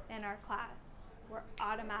French in our class were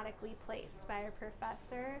automatically placed by a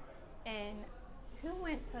professor in, who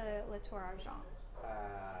went to La Tour Argent?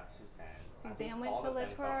 Suzanne went to La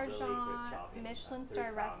Tour Argent, Michelin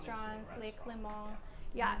star restaurants, Les Cléments.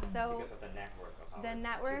 Yeah, so because of the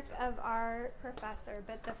network of our professor,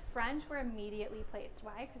 but the French were immediately placed.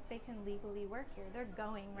 Why? Because they can legally work here. They're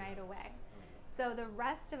going right away. So the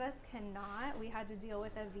rest of us cannot. We had to deal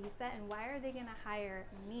with a visa, and why are they going to hire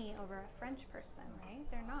me over a French person, right?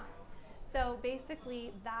 They're not. So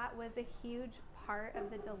basically, that was a huge part of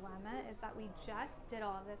the dilemma, is that we just did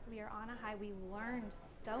all of this. We are on a high. We learned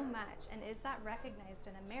so much, and is that recognized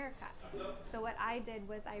in America? So what I did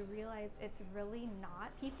was I realized it's really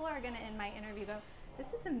not. People are going to, in my interview, go,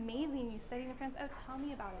 this is amazing, you studied in France. Oh, tell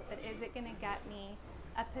me about it. But is it going to get me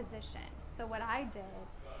a position? So what I did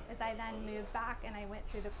is I then moved back and I went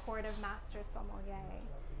through the Court of Master Sommelier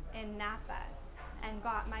in Napa and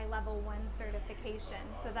got my level 1 certification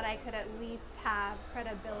so that I could at least have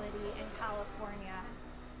credibility in California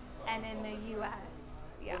and in the US.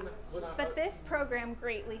 Yeah. But this program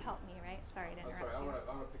greatly helped me, right? Sorry to interrupt you. I want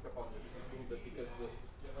to pick up on this just a little bit, because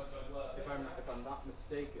if I'm not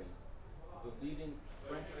mistaken, the leading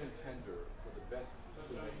French contender for the best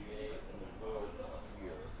sommelier in the world this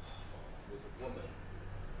year was a woman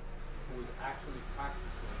who was actually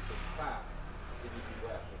practicing the craft in the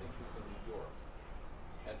US. I think she was in New York.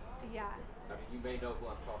 And yeah. I mean, you may know who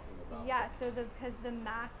I'm talking about. Yeah, so because the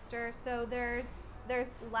master, so there's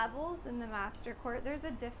levels in the master court. There's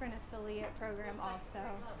a different affiliate program also.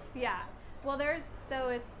 Yeah. Well, so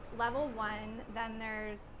it's level 1, then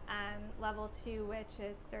there's level 2, which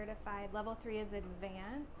is certified, level 3 is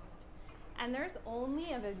advanced, and there's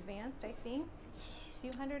only of advanced, I think,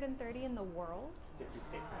 230 in the world.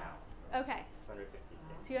 56 now. Okay.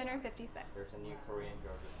 256. 256. There's a new Korean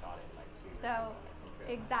girl who started like 2 years So,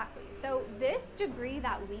 ago. exactly. So this degree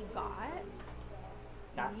that we got,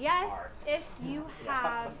 That's yes, hard. if you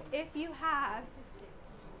Yeah. have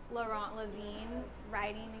Laurent Levine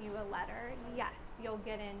writing you a letter, yes, you'll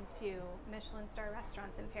get into Michelin star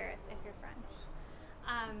restaurants in Paris if you're French.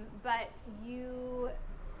 But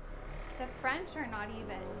the French are not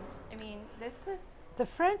even, I mean, this was The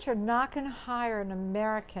French are not going to hire an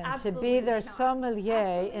American to be Absolutely their not. sommelier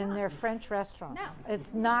Absolutely in not. their French restaurants. No.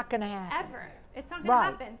 It's not going to happen. ever. It's not going to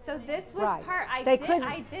Right. happen. So this was Right. part, I They did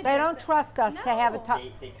couldn't. this. They don't trust us to have a No. top.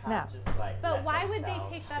 They can't No. just like. But let why would they themselves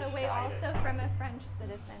take that be away guided. also from a French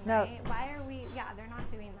citizen, No. right? Why are we, they're not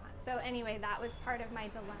doing that. So anyway, that was part of my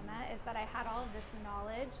dilemma, is that I had all of this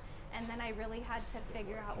knowledge, and then I really had to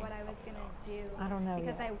figure out what I was going to do. I don't know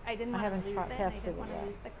Because yet. I didn't I want to haven't lose tried- it, and I tested didn't it want to yet.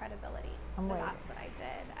 lose the credibility. I'm so waiting. that's what I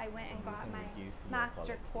did. I went and got my reduce the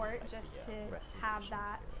master quality, court like just the, to restoration have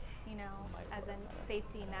that, skill. as a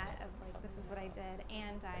safety net of like, this is what I did,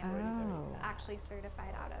 and I'm Oh. actually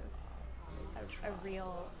certified out of a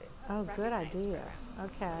real Oh, good recognized idea. program.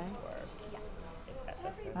 Okay.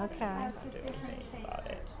 Everyone Okay. has a different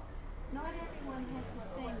taster. Not everyone has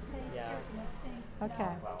the same taster Yeah. and the same smell.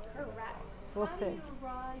 Okay. Correct. We'll How see. do you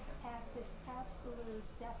arrive at this absolute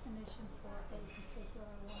definition for a particular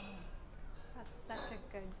wine? That's such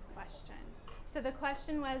a good question. So the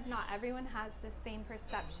question was, not everyone has the same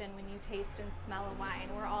perception when you taste and smell a wine.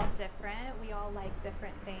 We're all different. We all like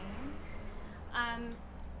different things.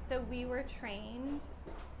 So we were trained.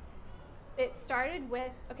 It started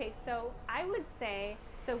with, so I would say,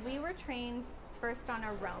 so we were trained first on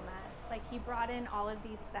aroma. Like he brought in all of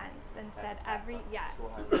these scents and said he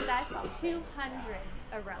says 200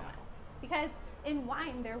 aromas. Because in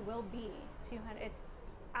wine there will be 200. It's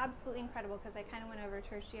absolutely incredible because I kind of went over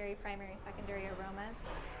tertiary, primary, secondary aromas.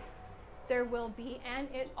 There will be, and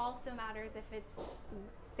it also matters if it's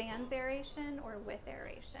sans aeration or with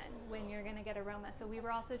aeration when you're going to get aroma. So we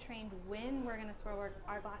were also trained when we're going to swirl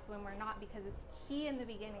our glass, when we're not, because it's key in the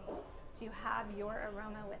beginning to have your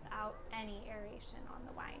aroma without any aeration on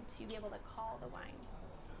the wine to be able to call the wine.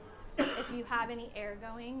 If you have any air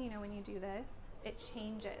going, when you do this, it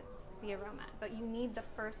changes the aroma. But you need the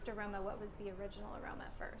first aroma. What was the original aroma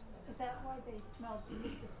first? Is that why they used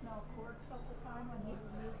to smell corks all the time when you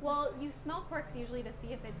remove? Well, you smell corks usually to see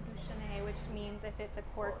if it's bouchonné, which means if it's a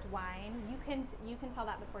corked wine. You can tell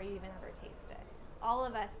that before you even ever taste it. All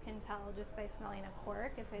of us can tell just by smelling a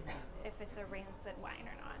cork if it's a rancid wine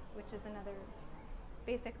or not, which is another.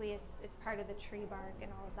 Basically, it's part of the tree bark and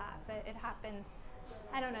all of that, but it happens.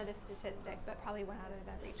 I don't know the statistic, but probably 1 out of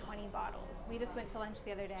every 20 bottles. We just went to lunch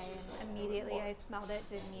the other day, and immediately I smelled it,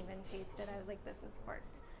 didn't even taste it. I was like, "This is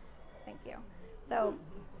corked." Thank you. So,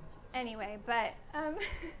 anyway, but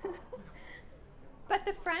but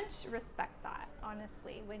the French respect that,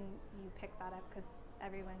 honestly, when you pick that up, because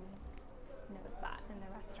everyone knows that in the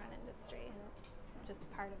restaurant industry, and it's just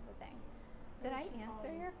part of the thing. Did I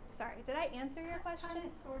answer your question? Kind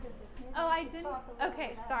of, sort of. Maybe Oh, you I could didn't. talk a little Okay,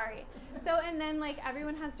 bit about sorry. it. So, and then like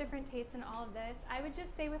everyone has different tastes in all of this. I would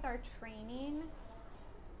just say with our training,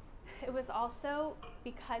 it was also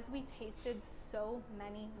because we tasted so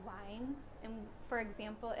many wines. And for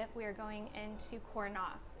example, if we are going into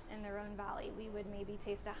Cornas in the Rhone Valley, we would maybe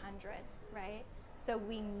taste 100, right? So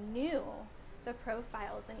we knew the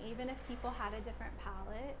profiles, and even if people had a different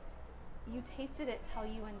palate, you tasted it till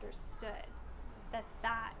you understood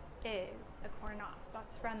that is a Cornas.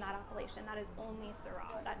 That's from that appellation. That is only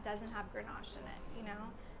Syrah. That doesn't have Grenache in it,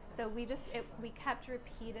 So we kept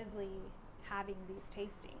repeatedly having these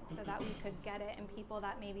tastings so that we could get it, and people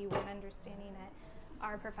that maybe weren't understanding it,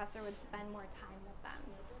 our professor would spend more time with them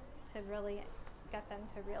to really get them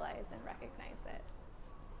to realize and recognize it.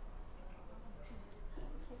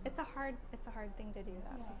 It's a hard thing to do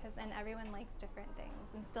though, because everyone likes different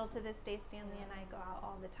things, and still to this day Stanley and I go out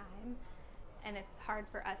all the time, and it's hard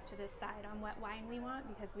for us to decide on what wine we want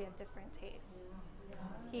because we have different tastes.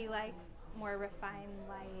 He likes more refined,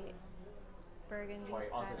 light Burgundy Or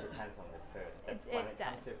it also style. depends on the food. That's It when it does.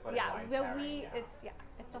 comes to for the Yeah, wine well, pairing, it's a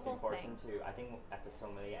it's whole important thing. to, I think as a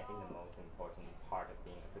sommelier, I think the most important part of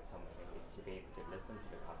being a good sommelier is to be able to listen to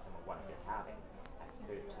the customer what they're having as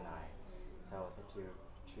food tonight. So to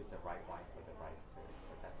choose the right wine for the right food.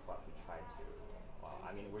 So that's what we try to,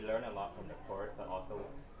 we learn a lot from the course, but also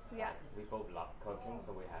we both love cooking,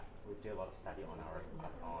 so we do a lot of study on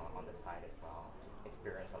the side as well, to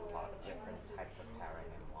experience a lot of different types of pairing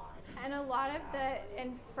and wine. And a lot of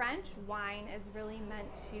in French, wine is really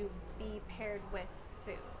meant to be paired with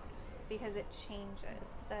food because it changes.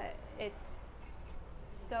 It's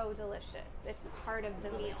so delicious. It's part of the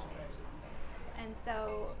meal. And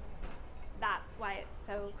so that's why it's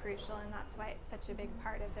so crucial, and that's why it's such a big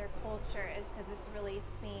part of their culture, is because it's really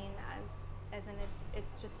seen as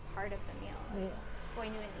it's just part of the meal. It's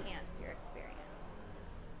going to enhance your experience.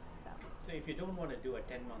 So if you don't want to do a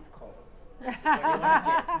 10-month course, what do you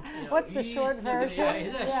want to get? What's the short version? Yeah,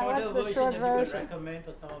 is there a Yeah, shorter what's the short version that you version? would recommend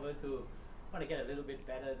for some of us who want to get a little bit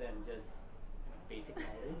better than just basic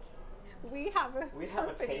knowledge? We have a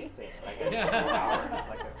company. tasting, like a 2 hours,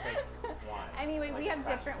 like a quick wine. Anyway, like we a have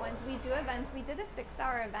crash different course. ones. We do events. We did a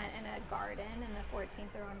 6-hour event in a garden in the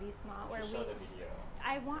 14th arrondissement where Show the video.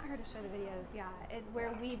 I want her to show the videos. Yeah, it's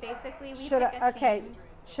where we basically we Should pick I, a okay, theme.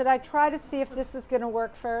 should I try to see if this is going to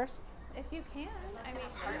work first? If you can. I mean,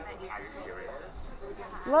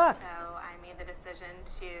 Look. So I made the decision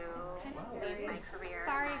to leave my career.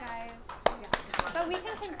 Sorry, guys. Yeah. But we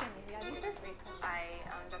can continue. Yeah, these are great. I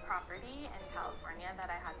owned a property in California that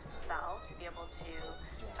I had to sell to be able to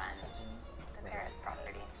fund the Paris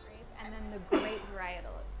property. And then the grape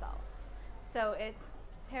varietal itself. So it's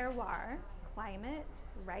terroir, climate,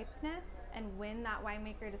 ripeness, and when that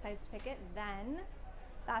winemaker decides to pick it, then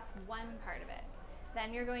that's one part of it.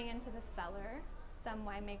 Then you're going into the cellar. Some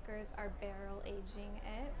winemakers are barrel aging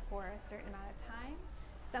it for a certain amount of time.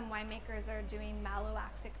 Some winemakers are doing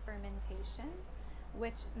malolactic fermentation,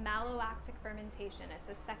 which malolactic fermentation, it's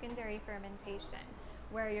a secondary fermentation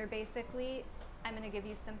where you're basically, I'm going to give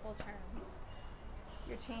you simple terms.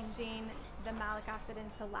 You're changing the malic acid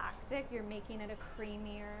into lactic, you're making it a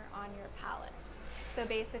creamier on your palate. So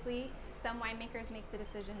basically, some winemakers make the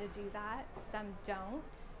decision to do that, some don't.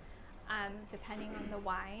 Depending on the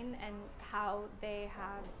wine and how they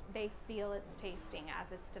feel it's tasting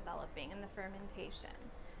as it's developing in the fermentation.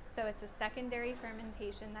 So it's a secondary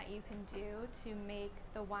fermentation that you can do to make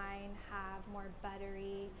the wine have more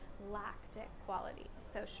buttery, lactic quality.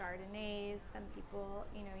 So Chardonnays, some people,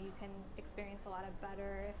 you can experience a lot of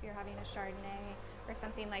butter if you're having a Chardonnay or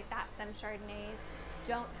something like that. Some Chardonnays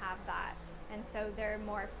don't have that. And so they're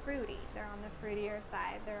more fruity. They're on the fruitier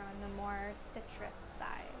side. They're on the more citrus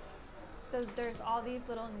side. So there's all these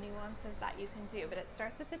little nuances that you can do, but it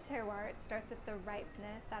starts with the terroir, it starts with the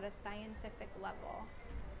ripeness at a scientific level.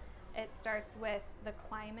 It starts with the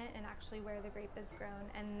climate and actually where the grape is grown,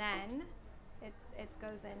 and then it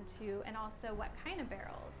goes into, and also what kind of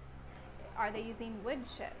barrels. Are they using wood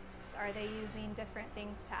chips? Are they using different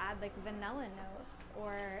things to add, like vanilla notes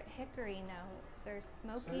or hickory notes or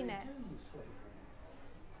smokiness?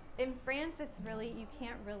 In France, it's really, you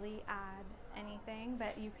can't really add anything,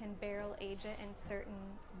 but you can barrel age it in certain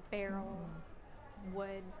barrel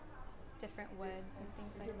wood, different woods and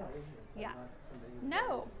things like that. Yeah.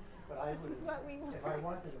 No. But this is what we want. If I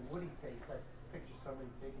wanted a woody taste, I picture somebody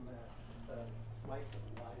taking a slice of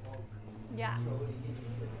live oak. Yeah. Throw it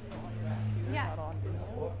in, Yeah.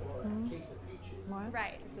 or a case of peaches.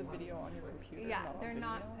 Right. The video on your computer. Yeah, not on they're video.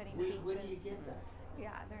 not putting Where do you peaches. get that?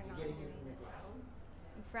 Yeah, they're You're not. getting it from the ground?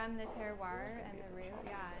 From the terroir and the root,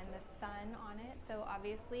 yeah, and the sun on it. So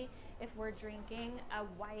obviously, if we're drinking a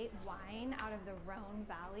white wine out of the Rhone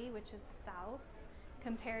Valley, which is south,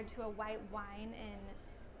 compared to a white wine in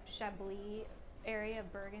Chablis area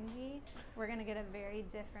of Burgundy, we're going to get a very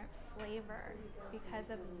different flavor because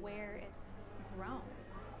of where it's grown.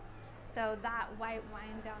 So that white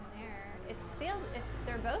wine down there,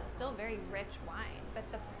 they're both still very rich wine, but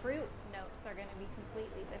the fruit notes are going to be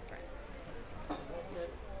completely different.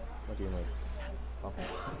 What do you need? Okay.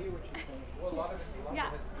 Well, a lot of it Yeah.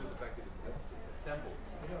 has to do with the fact that it's assembled.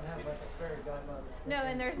 You don't have like a fairy godmother. No,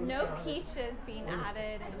 and there's no peaches being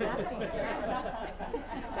added and nothing.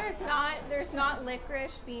 There's not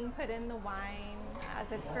licorice being put in the wine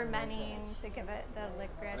as it's fermenting to give it the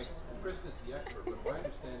licorice. Krista's the expert, but my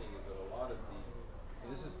understanding is that a lot of these,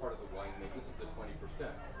 and this is part of the winemaker, this is the 20%,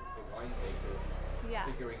 the winemaker Yeah.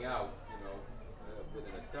 figuring out, with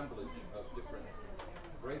an assemblage of different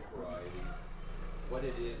grape varieties, what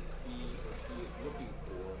it is he or she is looking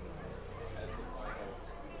for as the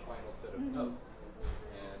final set of notes.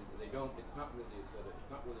 And it's not really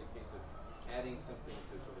a case of adding something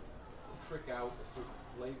to sort of trick out a certain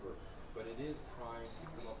flavor, but it is trying to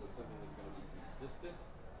come up with something that's going to be consistent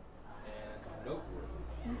and noteworthy.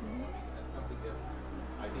 I mean, and something that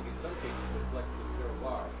I think in some cases reflects the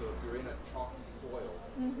terroir. So if you're in a chalky soil,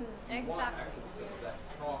 you want actually some of that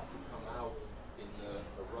chalk to come out in the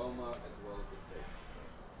aroma as well as the taste.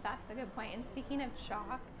 That's a good point. And speaking of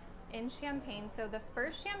chalk, in Champagne, so the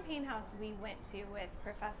first Champagne house we went to with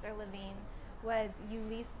Professor Levine was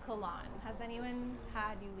Ulysse Cologne. Has anyone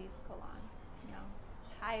had Ulysse Cologne? No.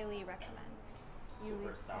 Highly recommend.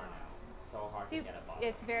 Ulysse Superstar Cologne. now. So hard to get a bottle.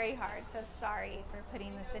 It's very hard, so sorry for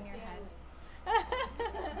putting this in your head.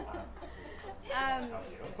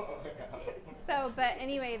 But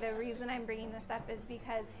anyway, the reason I'm bringing this up is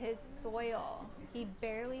because his soil, he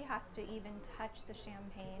barely has to even touch the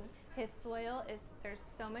champagne. His soil is, there's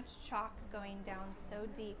so much chalk going down so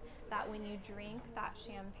deep that when you drink that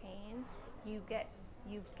champagne, you get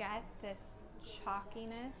this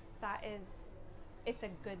chalkiness that is, it's a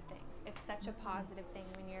good thing. It's such a positive thing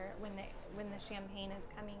when the champagne is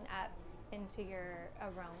coming up into your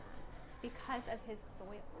aroma because of his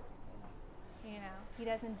soil. You know, he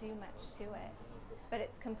doesn't do much to it, but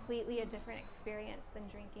it's completely a different experience than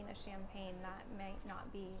drinking a champagne that might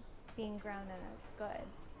not be being grown in as good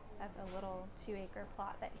of a little 2-acre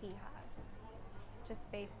plot that he has, just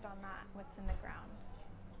based on that, what's in the ground.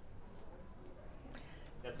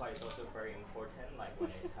 That's why it's also very important, like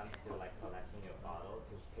when it comes to like selecting your bottle,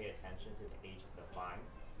 to pay attention to the age of the vine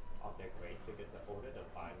of their grapes, because the older the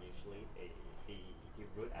vine, usually the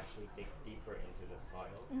root actually dig deeper into the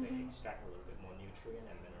soils. They extract a little bit more nutrient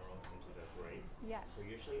and minerals into the grapes. Yeah. So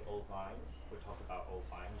usually old vine, we talk about old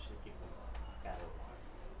vine, usually gives them better wine.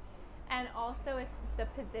 And also it's the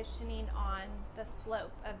positioning on the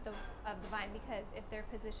slope of the vine, because if they're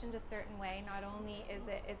positioned a certain way, not only is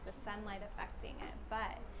the sunlight affecting it,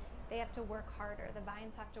 but they have to work harder. The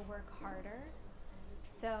vines have to work harder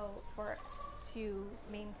to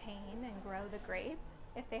maintain and grow the grape.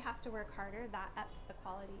 If they have to work harder, that ups the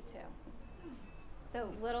quality too.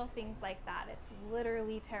 So little things like that. It's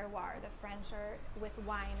literally terroir. The French are, with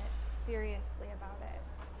wine, it's seriously about it.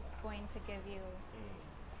 It's going to give you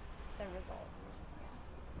the result.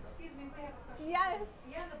 Excuse me, we have a question. Yes.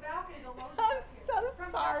 Yeah, the balcony, the load. I'm so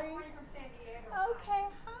sorry. From San Diego.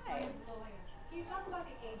 Okay, My hi. name's Lillian. Can you talk about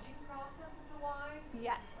the aging process of the wine?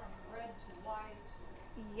 Yes. From red to white.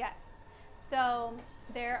 Yes. So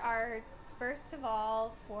there are, first of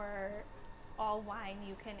all, for all wine,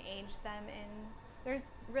 you can age them in, there's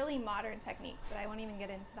really modern techniques, but I won't even get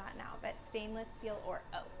into that now, but stainless steel or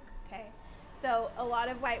oak, okay? So a lot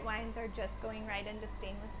of white wines are just going right into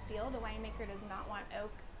stainless steel. The winemaker does not want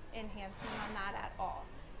oak enhancement on that at all.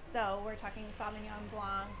 So we're talking Sauvignon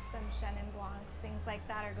Blancs, some Chenin Blancs, things like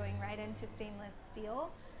that are going right into stainless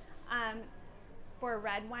steel. For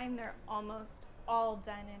red wine, they're almost all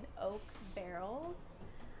done in oak barrels.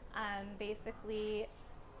 Basically,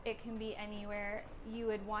 it can be anywhere. You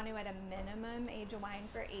would want to, at a minimum, age a wine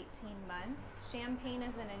for 18 months. Champagne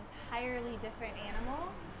is an entirely different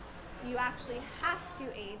animal. You actually have to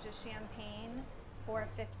age a champagne for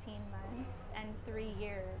 15 months and 3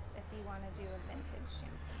 years if you want to do a vintage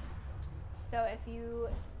champagne. So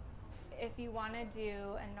if you want to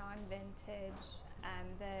do a non-vintage,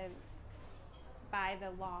 by the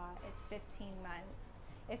law, it's 15 months.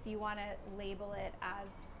 If you want to label it as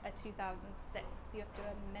a 2006, you have to do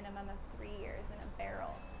a minimum of 3 years in a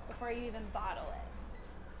barrel before you even bottle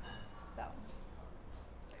it. So,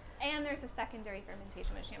 and there's a secondary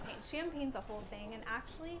fermentation with champagne. Champagne's a whole thing, and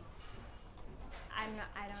actually, I don't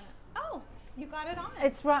know. Oh, you got it on.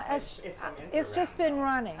 It's run. It's from It's just been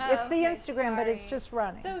running. Oh, It's the okay, Instagram, but it's sorry. just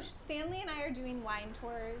running. So Stanley and I are doing wine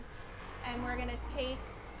tours, and we're gonna take.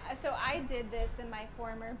 So I did this in my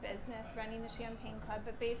former business, running the Champagne Club.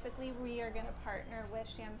 But basically, we are gonna partner with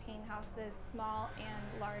champagne houses, small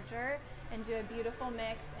and larger, and do a beautiful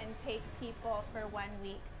mix and take people for 1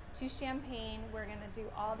 week to Champagne. We're gonna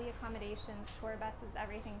do all the accommodations, tour buses,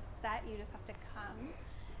 everything's set. You just have to come,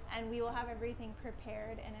 and we will have everything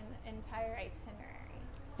prepared in an entire itinerary.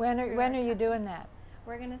 When are you doing that?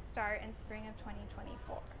 We're going to start in spring of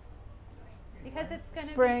 2024. Because it's going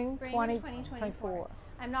to Spring be 2024.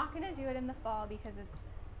 I'm not going to do it in the fall because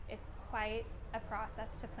it's quite a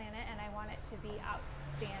process to plan it, and I want it to be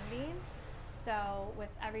outstanding. So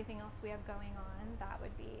with everything else we have going on, that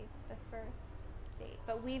would be the first date.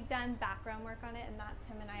 But we've done background work on it, and that's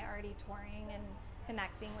him and I already touring and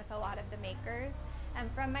connecting with a lot of the makers.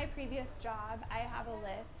 And from my previous job, I have a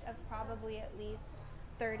list of probably at least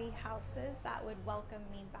 30 houses that would welcome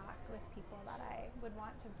me back with people that I would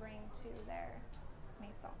want to bring to their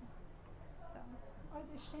maison. So, Are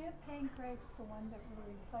the champagne grapes the one that were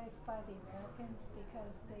replaced by the Americans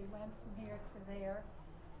because they went from here to there,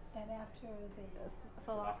 and after the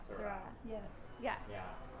phylloxera. yes. Yes. Yeah.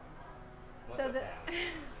 Most So of the them.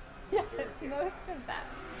 yes, Majority. most of them.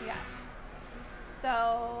 Yeah.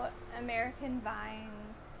 So American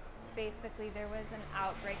vines, basically there was an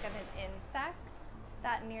outbreak of an insect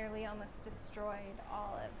that nearly almost destroyed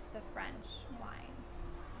all of the French wine.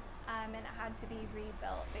 and it had to be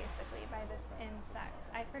rebuilt basically by this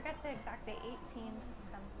insect. I forget the exact date, 18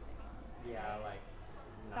 something. Yeah, like.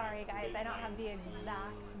 Sorry guys, I don't have the 19th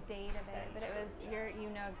exact date of it, but it was you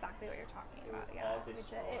know exactly what you're talking about. Yeah,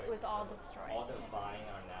 it was all destroyed. All the vine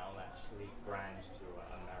are now actually branched to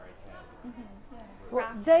American. Well,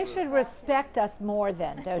 they should respect us more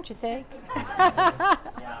then, don't you think? Yeah,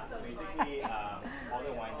 so basically, all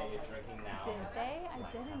the wine that you're drinking now. Did they? I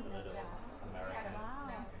didn't know that. American.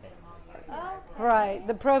 Wow. Oh. Right,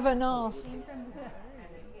 the provenance. And it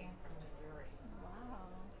came from Missouri. Wow.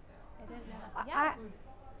 I didn't know. I- Yes.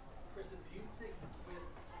 Krista, do you think with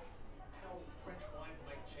how French wines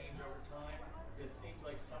might change over time, it seems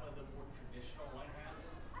like some of the more traditional wine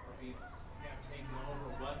houses are being now taken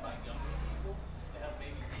over, run by younger people that have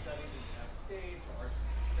maybe studied in the United States or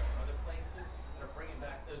other places that are bringing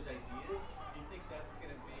back those ideas? Do you think that's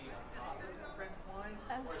going to be a positive for French wine,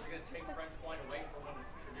 or is it going to take French wine away from what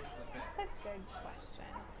it's traditionally been? That's a good question.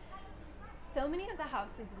 So many of the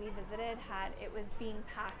houses we visited it was being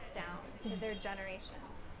passed down to their generation.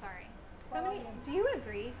 Sorry. Do you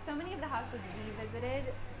agree? So many of the houses we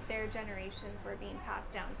visited, their generations were being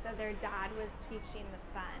passed down. So their dad was teaching the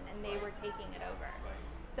son and they were taking it over.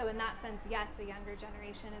 So in that sense, yes, a younger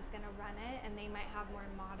generation is going to run it and they might have more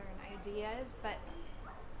modern ideas, but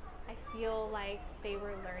I feel like they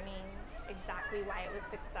were learning exactly why it was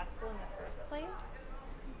successful in the first place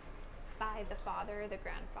by the father, the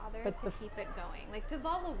grandfather, to keep it going. Like de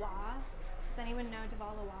Valois. Does anyone know de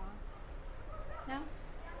Valois? No?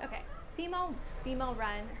 Okay. Female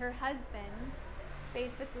run. Her husband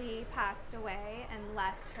basically passed away and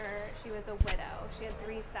left her. She was a widow. She had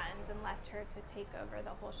 3 sons and left her to take over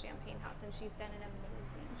the whole Champagne house, and she's done an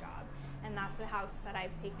amazing job. And that's a house that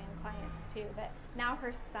I've taken clients to. But now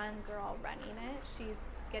her sons are all running it. She's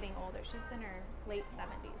getting older. She's in her late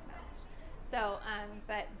 70s now. So,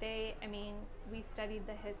 but we studied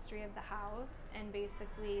the history of the house, and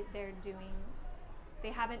basically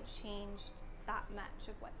they haven't changed that much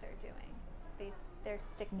of what they're doing. They're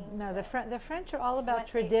sticking to the French are all about what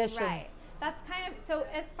tradition. Right. That's kind of, so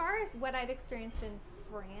as far as what I've experienced in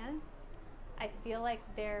France, I feel like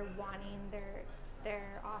they're wanting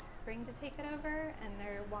their offspring to take it over, and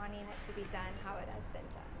they're wanting it to be done how it has been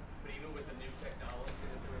done. But even with the new technology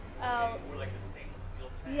that they're more like the stainless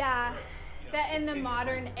steel tanks. Yeah. And the continuous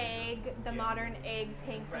modern egg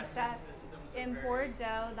tanks and stuff. In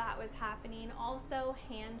Bordeaux, that was happening. Also,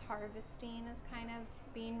 hand harvesting is kind of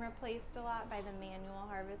being replaced a lot by the manual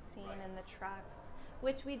harvesting and the trucks,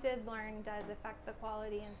 which we did learn does affect the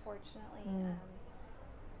quality, unfortunately.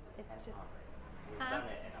 It's just... We've done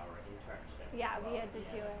it in our internship. Yeah, we had to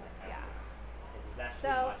do it. Yeah. It's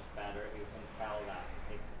actually much better. You can tell that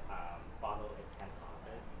if bottle is hand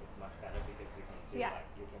harvest, it's much better because you can do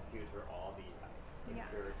you can filter all the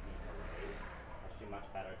impurities away. It's actually much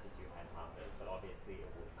better to do hand harvest, but obviously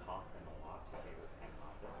it would cost them a lot to do hand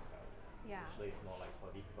harvest. So usually it's more like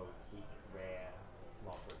for these boutique, rare,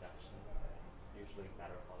 small production. Usually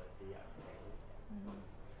better quality, I'd say.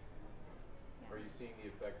 Are you seeing the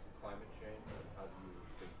effects of climate change, and how do you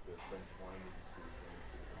think the French wine industry is going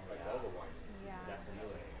to affect all the wine industry?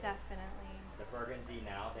 Definitely. The Burgundy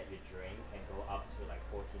now that you drink can go up to like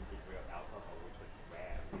 14 degrees of alcohol, which is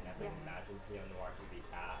rare. You never imagine Pinot Noir to be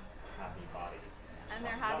that heavy bodied. And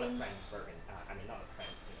they're having not a French Burgundy. Not a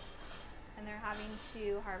French Pinot. And they're having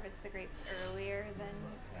to harvest the grapes earlier than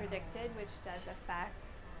predicted, which does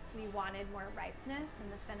affect. We wanted more ripeness, and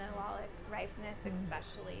the phenolic ripeness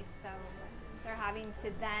especially. So they're having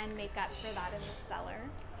to then make up for that in the cellar.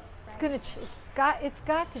 Right? It's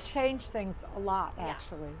got to change things a lot,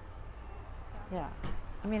 actually. Yeah.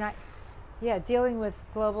 I mean, dealing with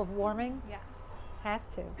global warming has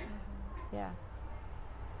to. Yeah.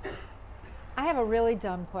 I have a really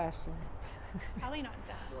dumb question. Probably not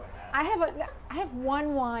dumb. I have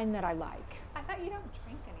one wine that I like. I thought you don't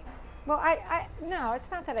drink anymore. Well, no, it's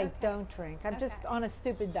not that I don't drink. I'm just on a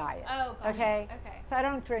stupid diet. Oh, okay. Okay. So I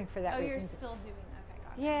don't drink for that reason. Oh, you're still doing. Okay,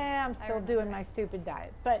 gotcha. Yeah, I'm still doing my stupid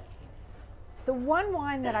diet. But the one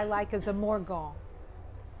wine that I like is a Morgon.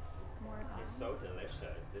 It's so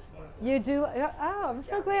delicious, this one. You do? Oh, I'm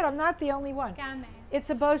so glad I'm not the only one. Gamay. It's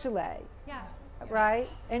a Beaujolais. Yeah. Right?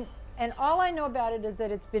 And all I know about it is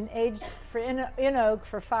that it's been aged in oak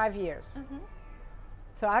for 5 years.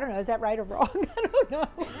 So I don't know, is that right or wrong? I don't know.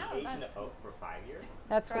 Aged in oak for 5 years?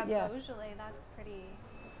 That's for what, yes. Beaujolais, that's pretty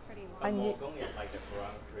long. But Morgon is like the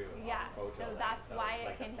Grand Cru. Yeah, Beaujolais, so that's why it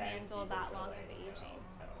like can handle that long of aging.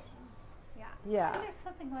 Yeah. I think there's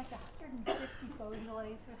something like 150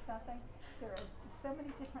 Beaujolais or something. There are so many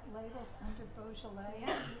different labels under Beaujolais.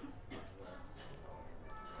 Yeah.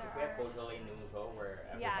 We have Beaujolais Nouveau where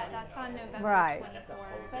everybody That's on November Right. 24th. That's a whole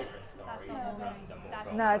different story. That's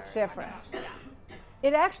from No, it's where- different.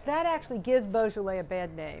 Yeah. That actually gives Beaujolais a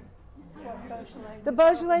bad name. Beaujolais. The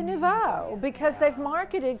Beaujolais Nouveau, because they've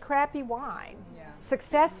marketed crappy wine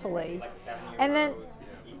successfully, Like 7 and then euros,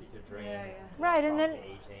 easy to drink. right, and then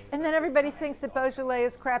aging. everybody thinks that Beaujolais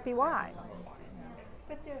is crappy wine.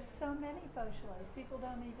 But there's so many Beaujolais. People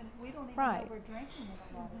we don't even Right. know we're drinking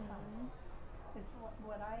it a lot of times. Is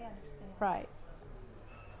what I understand. Right.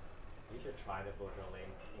 You should try the Beaujolais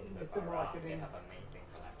in the It's a Barat. They marketing. have amazing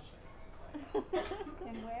collections.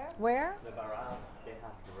 And where? Where? The Barat, they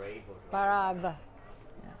have great Beaujolais. Barave.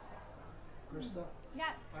 Krista,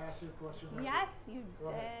 Yes. I asked you a question. earlier. Yes, you Go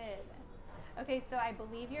ahead. did. Okay, so I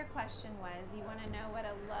believe your question was you want to know what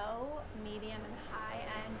a low, medium, and high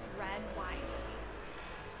end red wine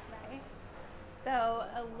would be, right? So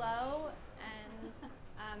a low end,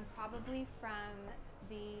 probably from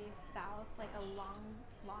the south, like a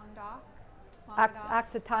Languedoc.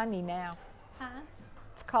 Occitanie now. Huh?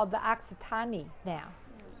 It's called the Occitanie now.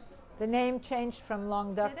 The name changed from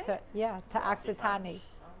Languedoc Did to it? to Occitanie.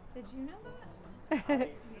 Did you know that?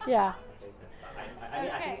 Yeah. I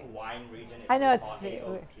mean, I Okay. think wine region is I know it's called the-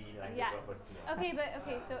 AOC, like Yes. the go for seal.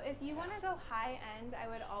 Okay, so if you want to go high end, I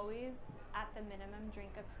would always, at the minimum,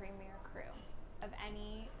 drink a Premier Cru of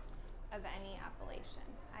any appellation.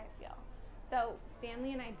 I feel. So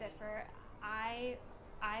Stanley and I differ. I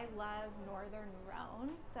love Northern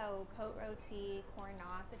Rhone, so Côte Rôtie,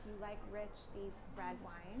 Cornas. If you like rich, deep red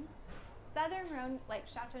wines. Southern Rhone, like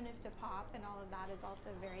Châteauneuf-du-Pape and all of that, is also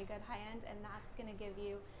very good high end, and that's going to give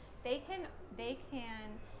you. They can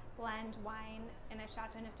blend wine in a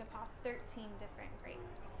Châteauneuf-du-Pape 13 different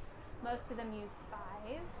grapes. Most of them use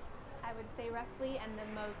 5, I would say roughly, and the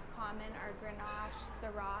most common are Grenache,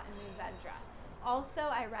 Syrah, and Mourvedre. Also,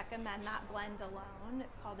 I recommend that blend alone.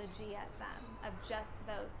 It's called a GSM of just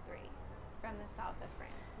those 3 from the south of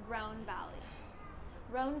France. Rhone Valley.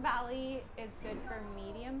 Rhone Valley is good for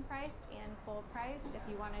medium priced and full priced. If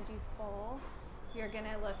you want to do full, you're going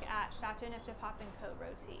to look at Châteauneuf-du-Pape and Côte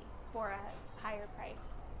Rôtie for a higher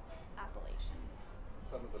priced appellation.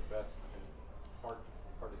 Some of the best and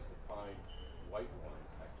hardest to find white wines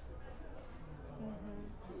actually come from that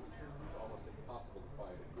too. It's almost impossible to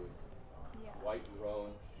find a good Yeah. white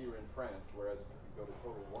Rhone here in France, whereas you can go to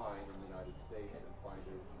Total Wine in the United States and find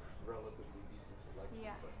a relatively decent selection.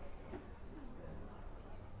 Yeah. But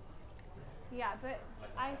Yeah, but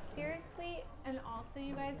I seriously, and also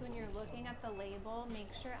you guys, when you're looking at the label, make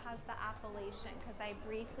sure it has the appellation, because I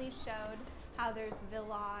briefly showed how there's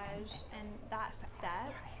village and that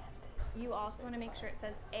step. You also want to make sure it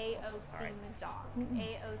says AOC Medoc,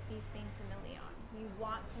 AOC Saint-Emilion. You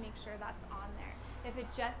want to make sure that's on there. If it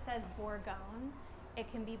just says Bourgogne,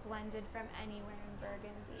 it can be blended from anywhere in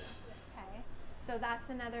Burgundy, okay? So that's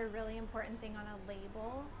another really important thing on a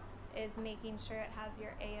label, is making sure it has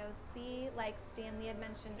your AOC. Like Stanley had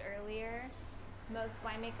mentioned earlier, most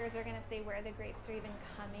winemakers are going to say where the grapes are even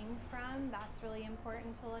coming from. That's really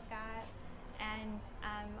important to look at. And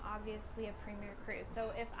obviously a Premier Cru.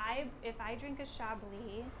 So if I drink a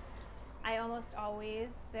Chablis, I almost always,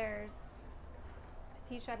 there's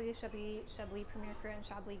Petit Chablis, Chablis Premier Cru, and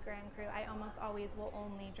Chablis Grand Cru. I almost always will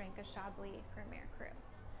only drink a Chablis Premier Cru.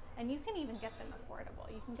 And you can even get them affordable.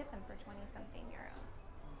 You can get them for 20-something euros.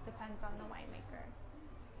 Depends on the winemaker.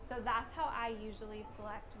 So that's how I usually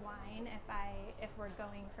select wine if we're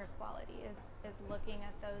going for quality, is looking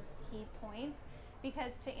at those key points.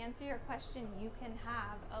 Because to answer your question, you can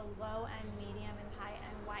have a low-end, medium, and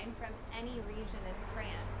high-end wine from any region in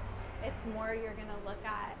France. It's more you're going to look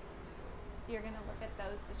at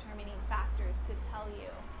those determining factors to tell you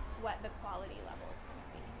what the quality level is going to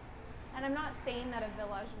be. And I'm not saying that a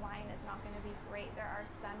village wine is not going to be great. There are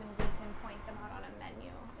some, and we can point them out on a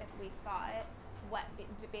menu if we saw it,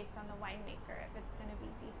 based on the winemaker, if it's going to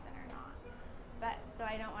be decent or not. But so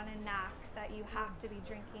I don't want to knock that you have to be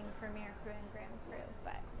drinking Premier Cru and Grand Cru,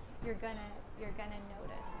 but you're gonna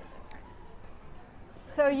notice the difference.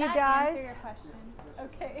 So Does you that guys, answer your question?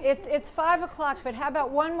 Okay. it's 5 o'clock, but how about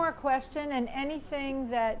one more question, and anything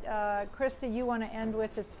that Krista you want to end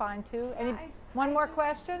with is fine too. One more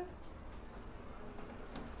question?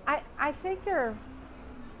 I think they're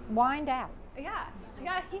wined out.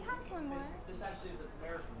 Yeah, he has one more. This actually is an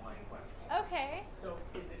American wine question. Okay. So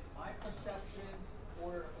is it my perception,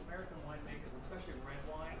 or American winemakers, especially red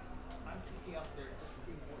wines, I'm picking up they just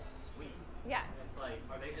seem more sweet. Yeah. It's like,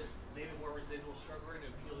 are they just leaving more residual sugar to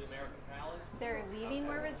appeal the American palate? They're leaving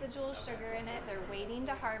more residual sugar in it. They're waiting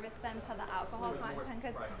to harvest them till the alcohol content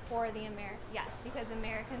goes for the yes, because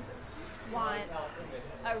Americans want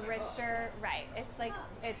a richer, right. It's like,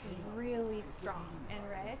 it's really strong and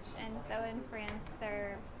rich. And so in France,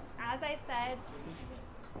 they're, as I said,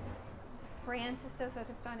 France is so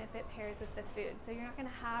focused on if it pairs with the food. So you're not going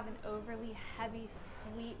to have an overly heavy,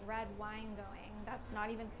 sweet red wine going. That's not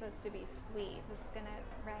even supposed to be sweet. It's going to,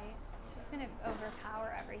 right? It's just going to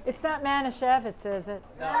overpower everything. It's not Manischewitz, is it?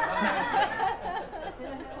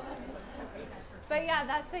 But yeah,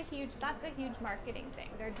 that's a huge marketing thing.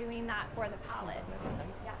 They're doing that for the palate.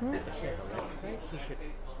 Yeah.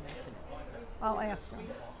 I'll ask them.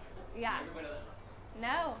 Yeah.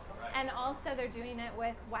 No. And also they're doing it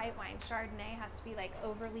with white wine. Chardonnay has to be like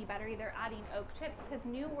overly buttery. They're adding oak chips because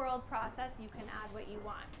New World process, you can add what you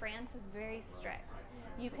want. France is very strict.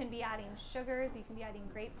 You can be adding sugars, you can be adding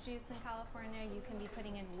grape juice in California, you can be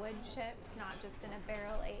putting in wood chips, not just in a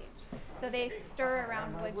barrel aged. So they stir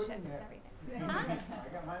around wood chips and everything. Huh? I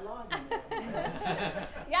got my log in there.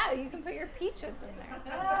 Yeah, you can put your peaches in there.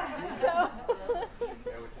 So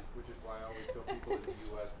Yeah, which is why I always tell people in the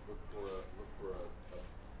U.S. look for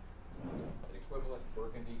an equivalent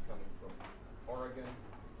Burgundy coming from Oregon.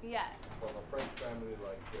 yes, From a French family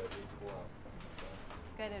like Adrian.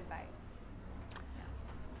 good advice.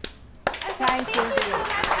 Thank you. Thank you so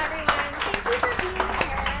much, everyone. Thank you for being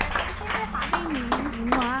here. Thank you for having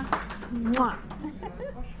me. Mwah. Mwah.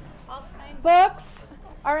 I'll sign. Books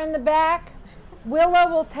are in the back. Willow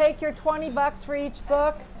will take your $20 for each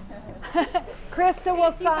book. Krista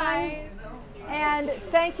will Thank you, sign. guys. And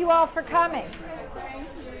thank you all for coming. Thank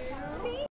you.